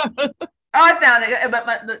 Oh, I found it.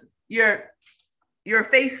 But your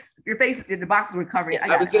face, the boxes were covering.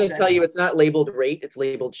 I was going to tell you it's not labeled rate, it's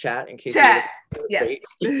labeled chat in case chat. You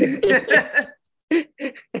Yes.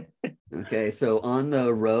 Okay, so on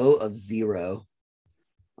the row of 0,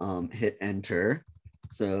 hit enter.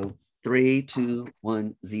 So 3, 2,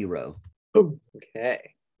 1, 0.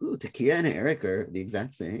 Okay. Ooh, Takia and Eric are the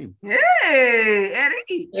exact same. Hey,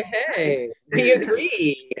 Eddie. Hey, we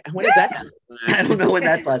agree. When is that happening? I don't know when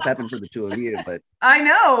that's last happened for the two of you, but I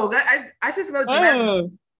know. I just about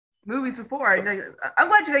dramatic movies before. I'm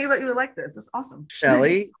glad you would like this. It's awesome.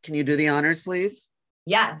 Shelly, can you do the honors, please?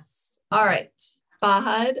 Yes. All right.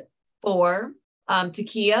 Fahad, 4.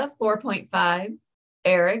 Takia, 4.5.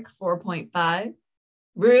 Eric, 4.5.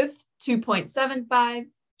 Ruth, 2.75.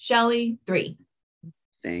 Shelly, 3.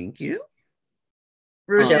 Thank you.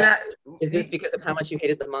 Ruth, Is this because of how much you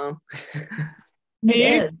hated the mom? It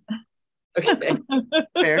is. Okay.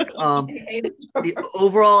 Fair. The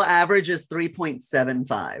overall average is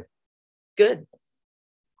 3.75. Good.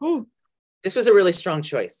 Ooh. This was a really strong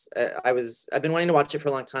choice. I've been wanting to watch it for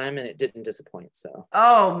a long time, and it didn't disappoint. So.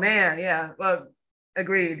 Oh man, yeah. Well,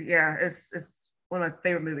 agreed. Yeah, it's one of my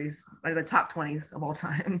favorite movies, like the top 20s of all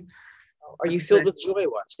time. Are you filled with joy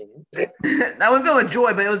watching it? I wouldn't feel with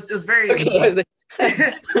joy, but it was very feel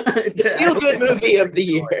good movie of the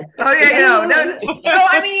year. Oh yeah, no,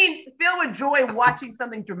 I mean filled with joy watching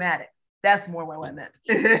something dramatic. That's more what I meant.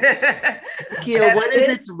 Kia, what is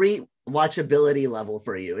its rewatchability level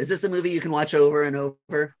for you? Is this a movie you can watch over and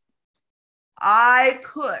over? I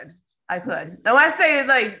could. Now when I say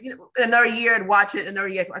like another year and watch it, another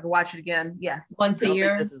year I could watch it again. Yes. Once a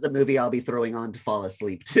year. This is a movie I'll be throwing on to fall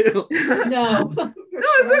asleep to. No. No,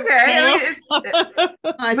 it's okay.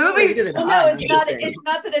 I mean, movies. It's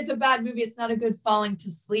not that it's a bad movie. It's not a good falling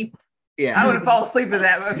to sleep. Yeah. I wouldn't fall asleep with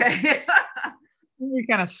that. Okay. You're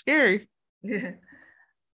kind of scary. Yeah.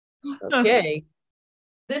 Okay.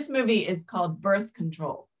 This movie is called Birth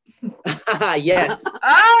Control. Yes.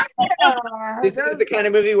 This is the kind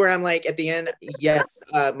of movie where I'm like, at the end, yes,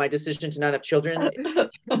 my decision to not have children,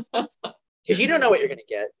 because you don't know what you're gonna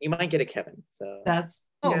get. You might get a Kevin. So that's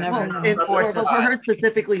for her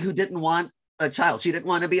specifically, who didn't want a child. She didn't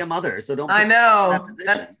want to be a mother. So don't. I know.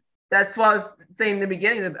 That's what I was saying in the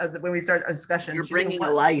beginning of when we started a discussion. You're bringing a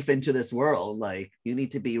life into this world. Like you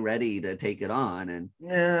need to be ready to take it on. And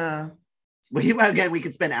yeah. Again, we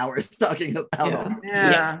could spend hours talking about it.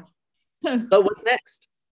 Yeah. But what's next?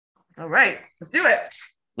 All right, let's do it.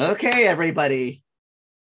 Okay, everybody.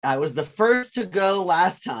 I was the first to go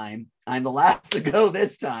last time. I'm the last to go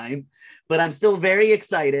this time, but I'm still very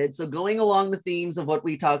excited. So going along the themes of what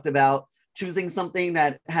we talked about, choosing something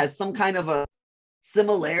that has some kind of a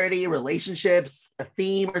similarity, relationships, a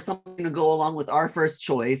theme or something to go along with our first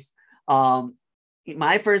choice.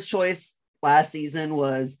 My first choice last season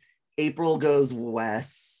was April Goes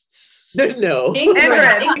West. No.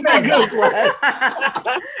 Ingrid Goes West.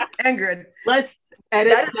 Ingrid. Let's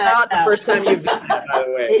edit that. Is not the first time you've done that, by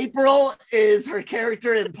the way. April is her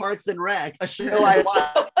character in Parks and Rec, a show I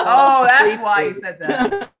watched. Oh, that's why you said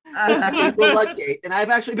that. April Ludgate. And I've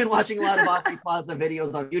actually been watching a lot of Aubrey Plaza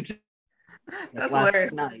videos on YouTube. That's last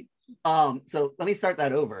hilarious. night. So let me start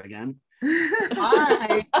that over again.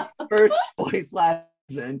 My first choice last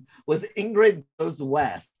season was Ingrid Goes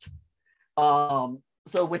West.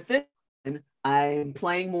 So with this, I'm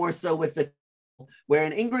playing more so with the where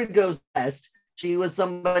in Ingrid Goes West, she was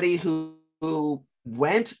somebody who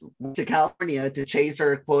went to California to chase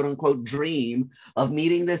her quote unquote dream of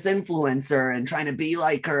meeting this influencer and trying to be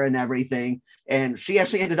like her and everything. And she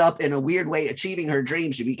actually ended up in a weird way achieving her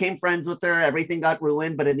dream. She became friends with her. Everything got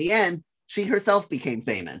ruined. But in the end, she herself became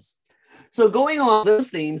famous. So going along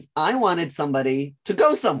those themes, I wanted somebody to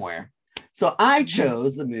go somewhere. So I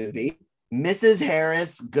chose the movie Mrs.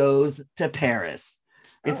 Harris Goes to Paris.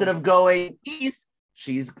 Instead of going east,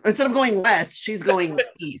 instead of going west, she's going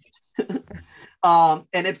east. And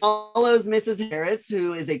it follows Mrs. Harris,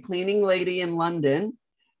 who is a cleaning lady in London,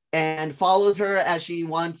 and follows her as she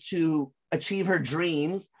wants to achieve her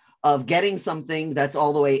dreams of getting something that's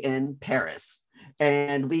all the way in Paris.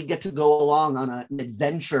 And we get to go along on an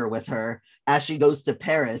adventure with her as she goes to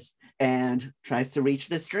Paris and tries to reach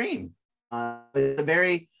this dream. It's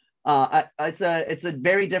a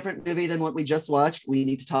very different movie than what we just watched. We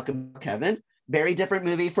need to talk about Kevin. Very different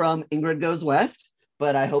movie from Ingrid Goes West,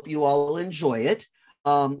 but I hope you all will enjoy it.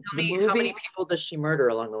 How many people does she murder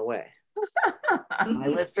along the way? My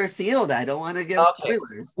lips are sealed. I don't want to give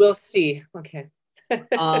spoilers. We'll see. Okay.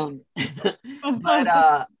 But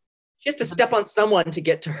she has to step on someone to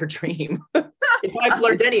get to her dream. If I've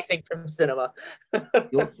learned anything from cinema.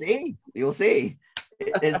 You'll see.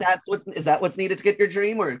 Is that what's needed to get your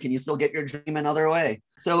dream, or can you still get your dream another way?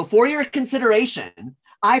 So for your consideration,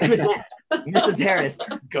 I present Mrs. Harris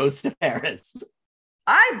Goes to Paris.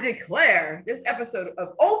 I declare this episode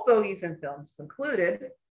of Old Fogies and Films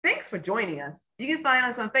concluded. Thanks for joining us. You can find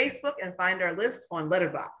us on Facebook and find our list on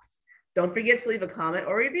Letterboxd. Don't forget to leave a comment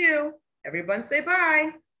or review. Everyone say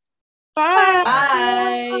bye. Bye.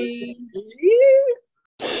 Bye.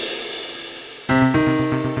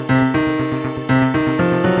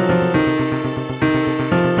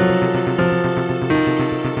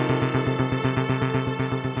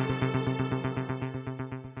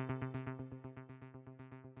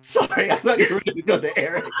 Sorry, I thought you were going to go to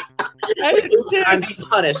Eric. I'm being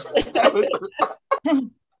punished.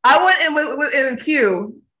 I went in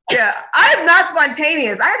queue. Yeah, I'm not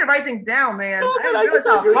spontaneous. I had to write things down, man. No, I didn't realize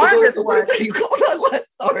how hard this was. You called on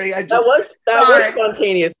less. Sorry, that was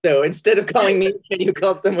spontaneous though. Instead of calling me, you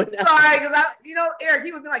called someone else. Sorry, because Eric,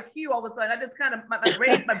 he was in like queue all of a sudden. I just kind of my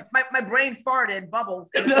brain farted bubbles.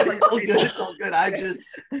 No, it's all good. It's all good.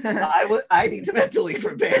 I need to mentally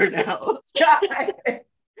prepare now.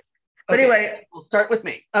 But anyway, we'll start with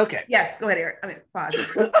me. Okay. Yes, go ahead, Eric. I mean,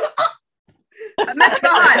 pause. I meant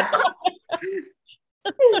God.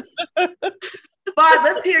 Fahad,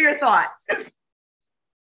 let's hear your thoughts.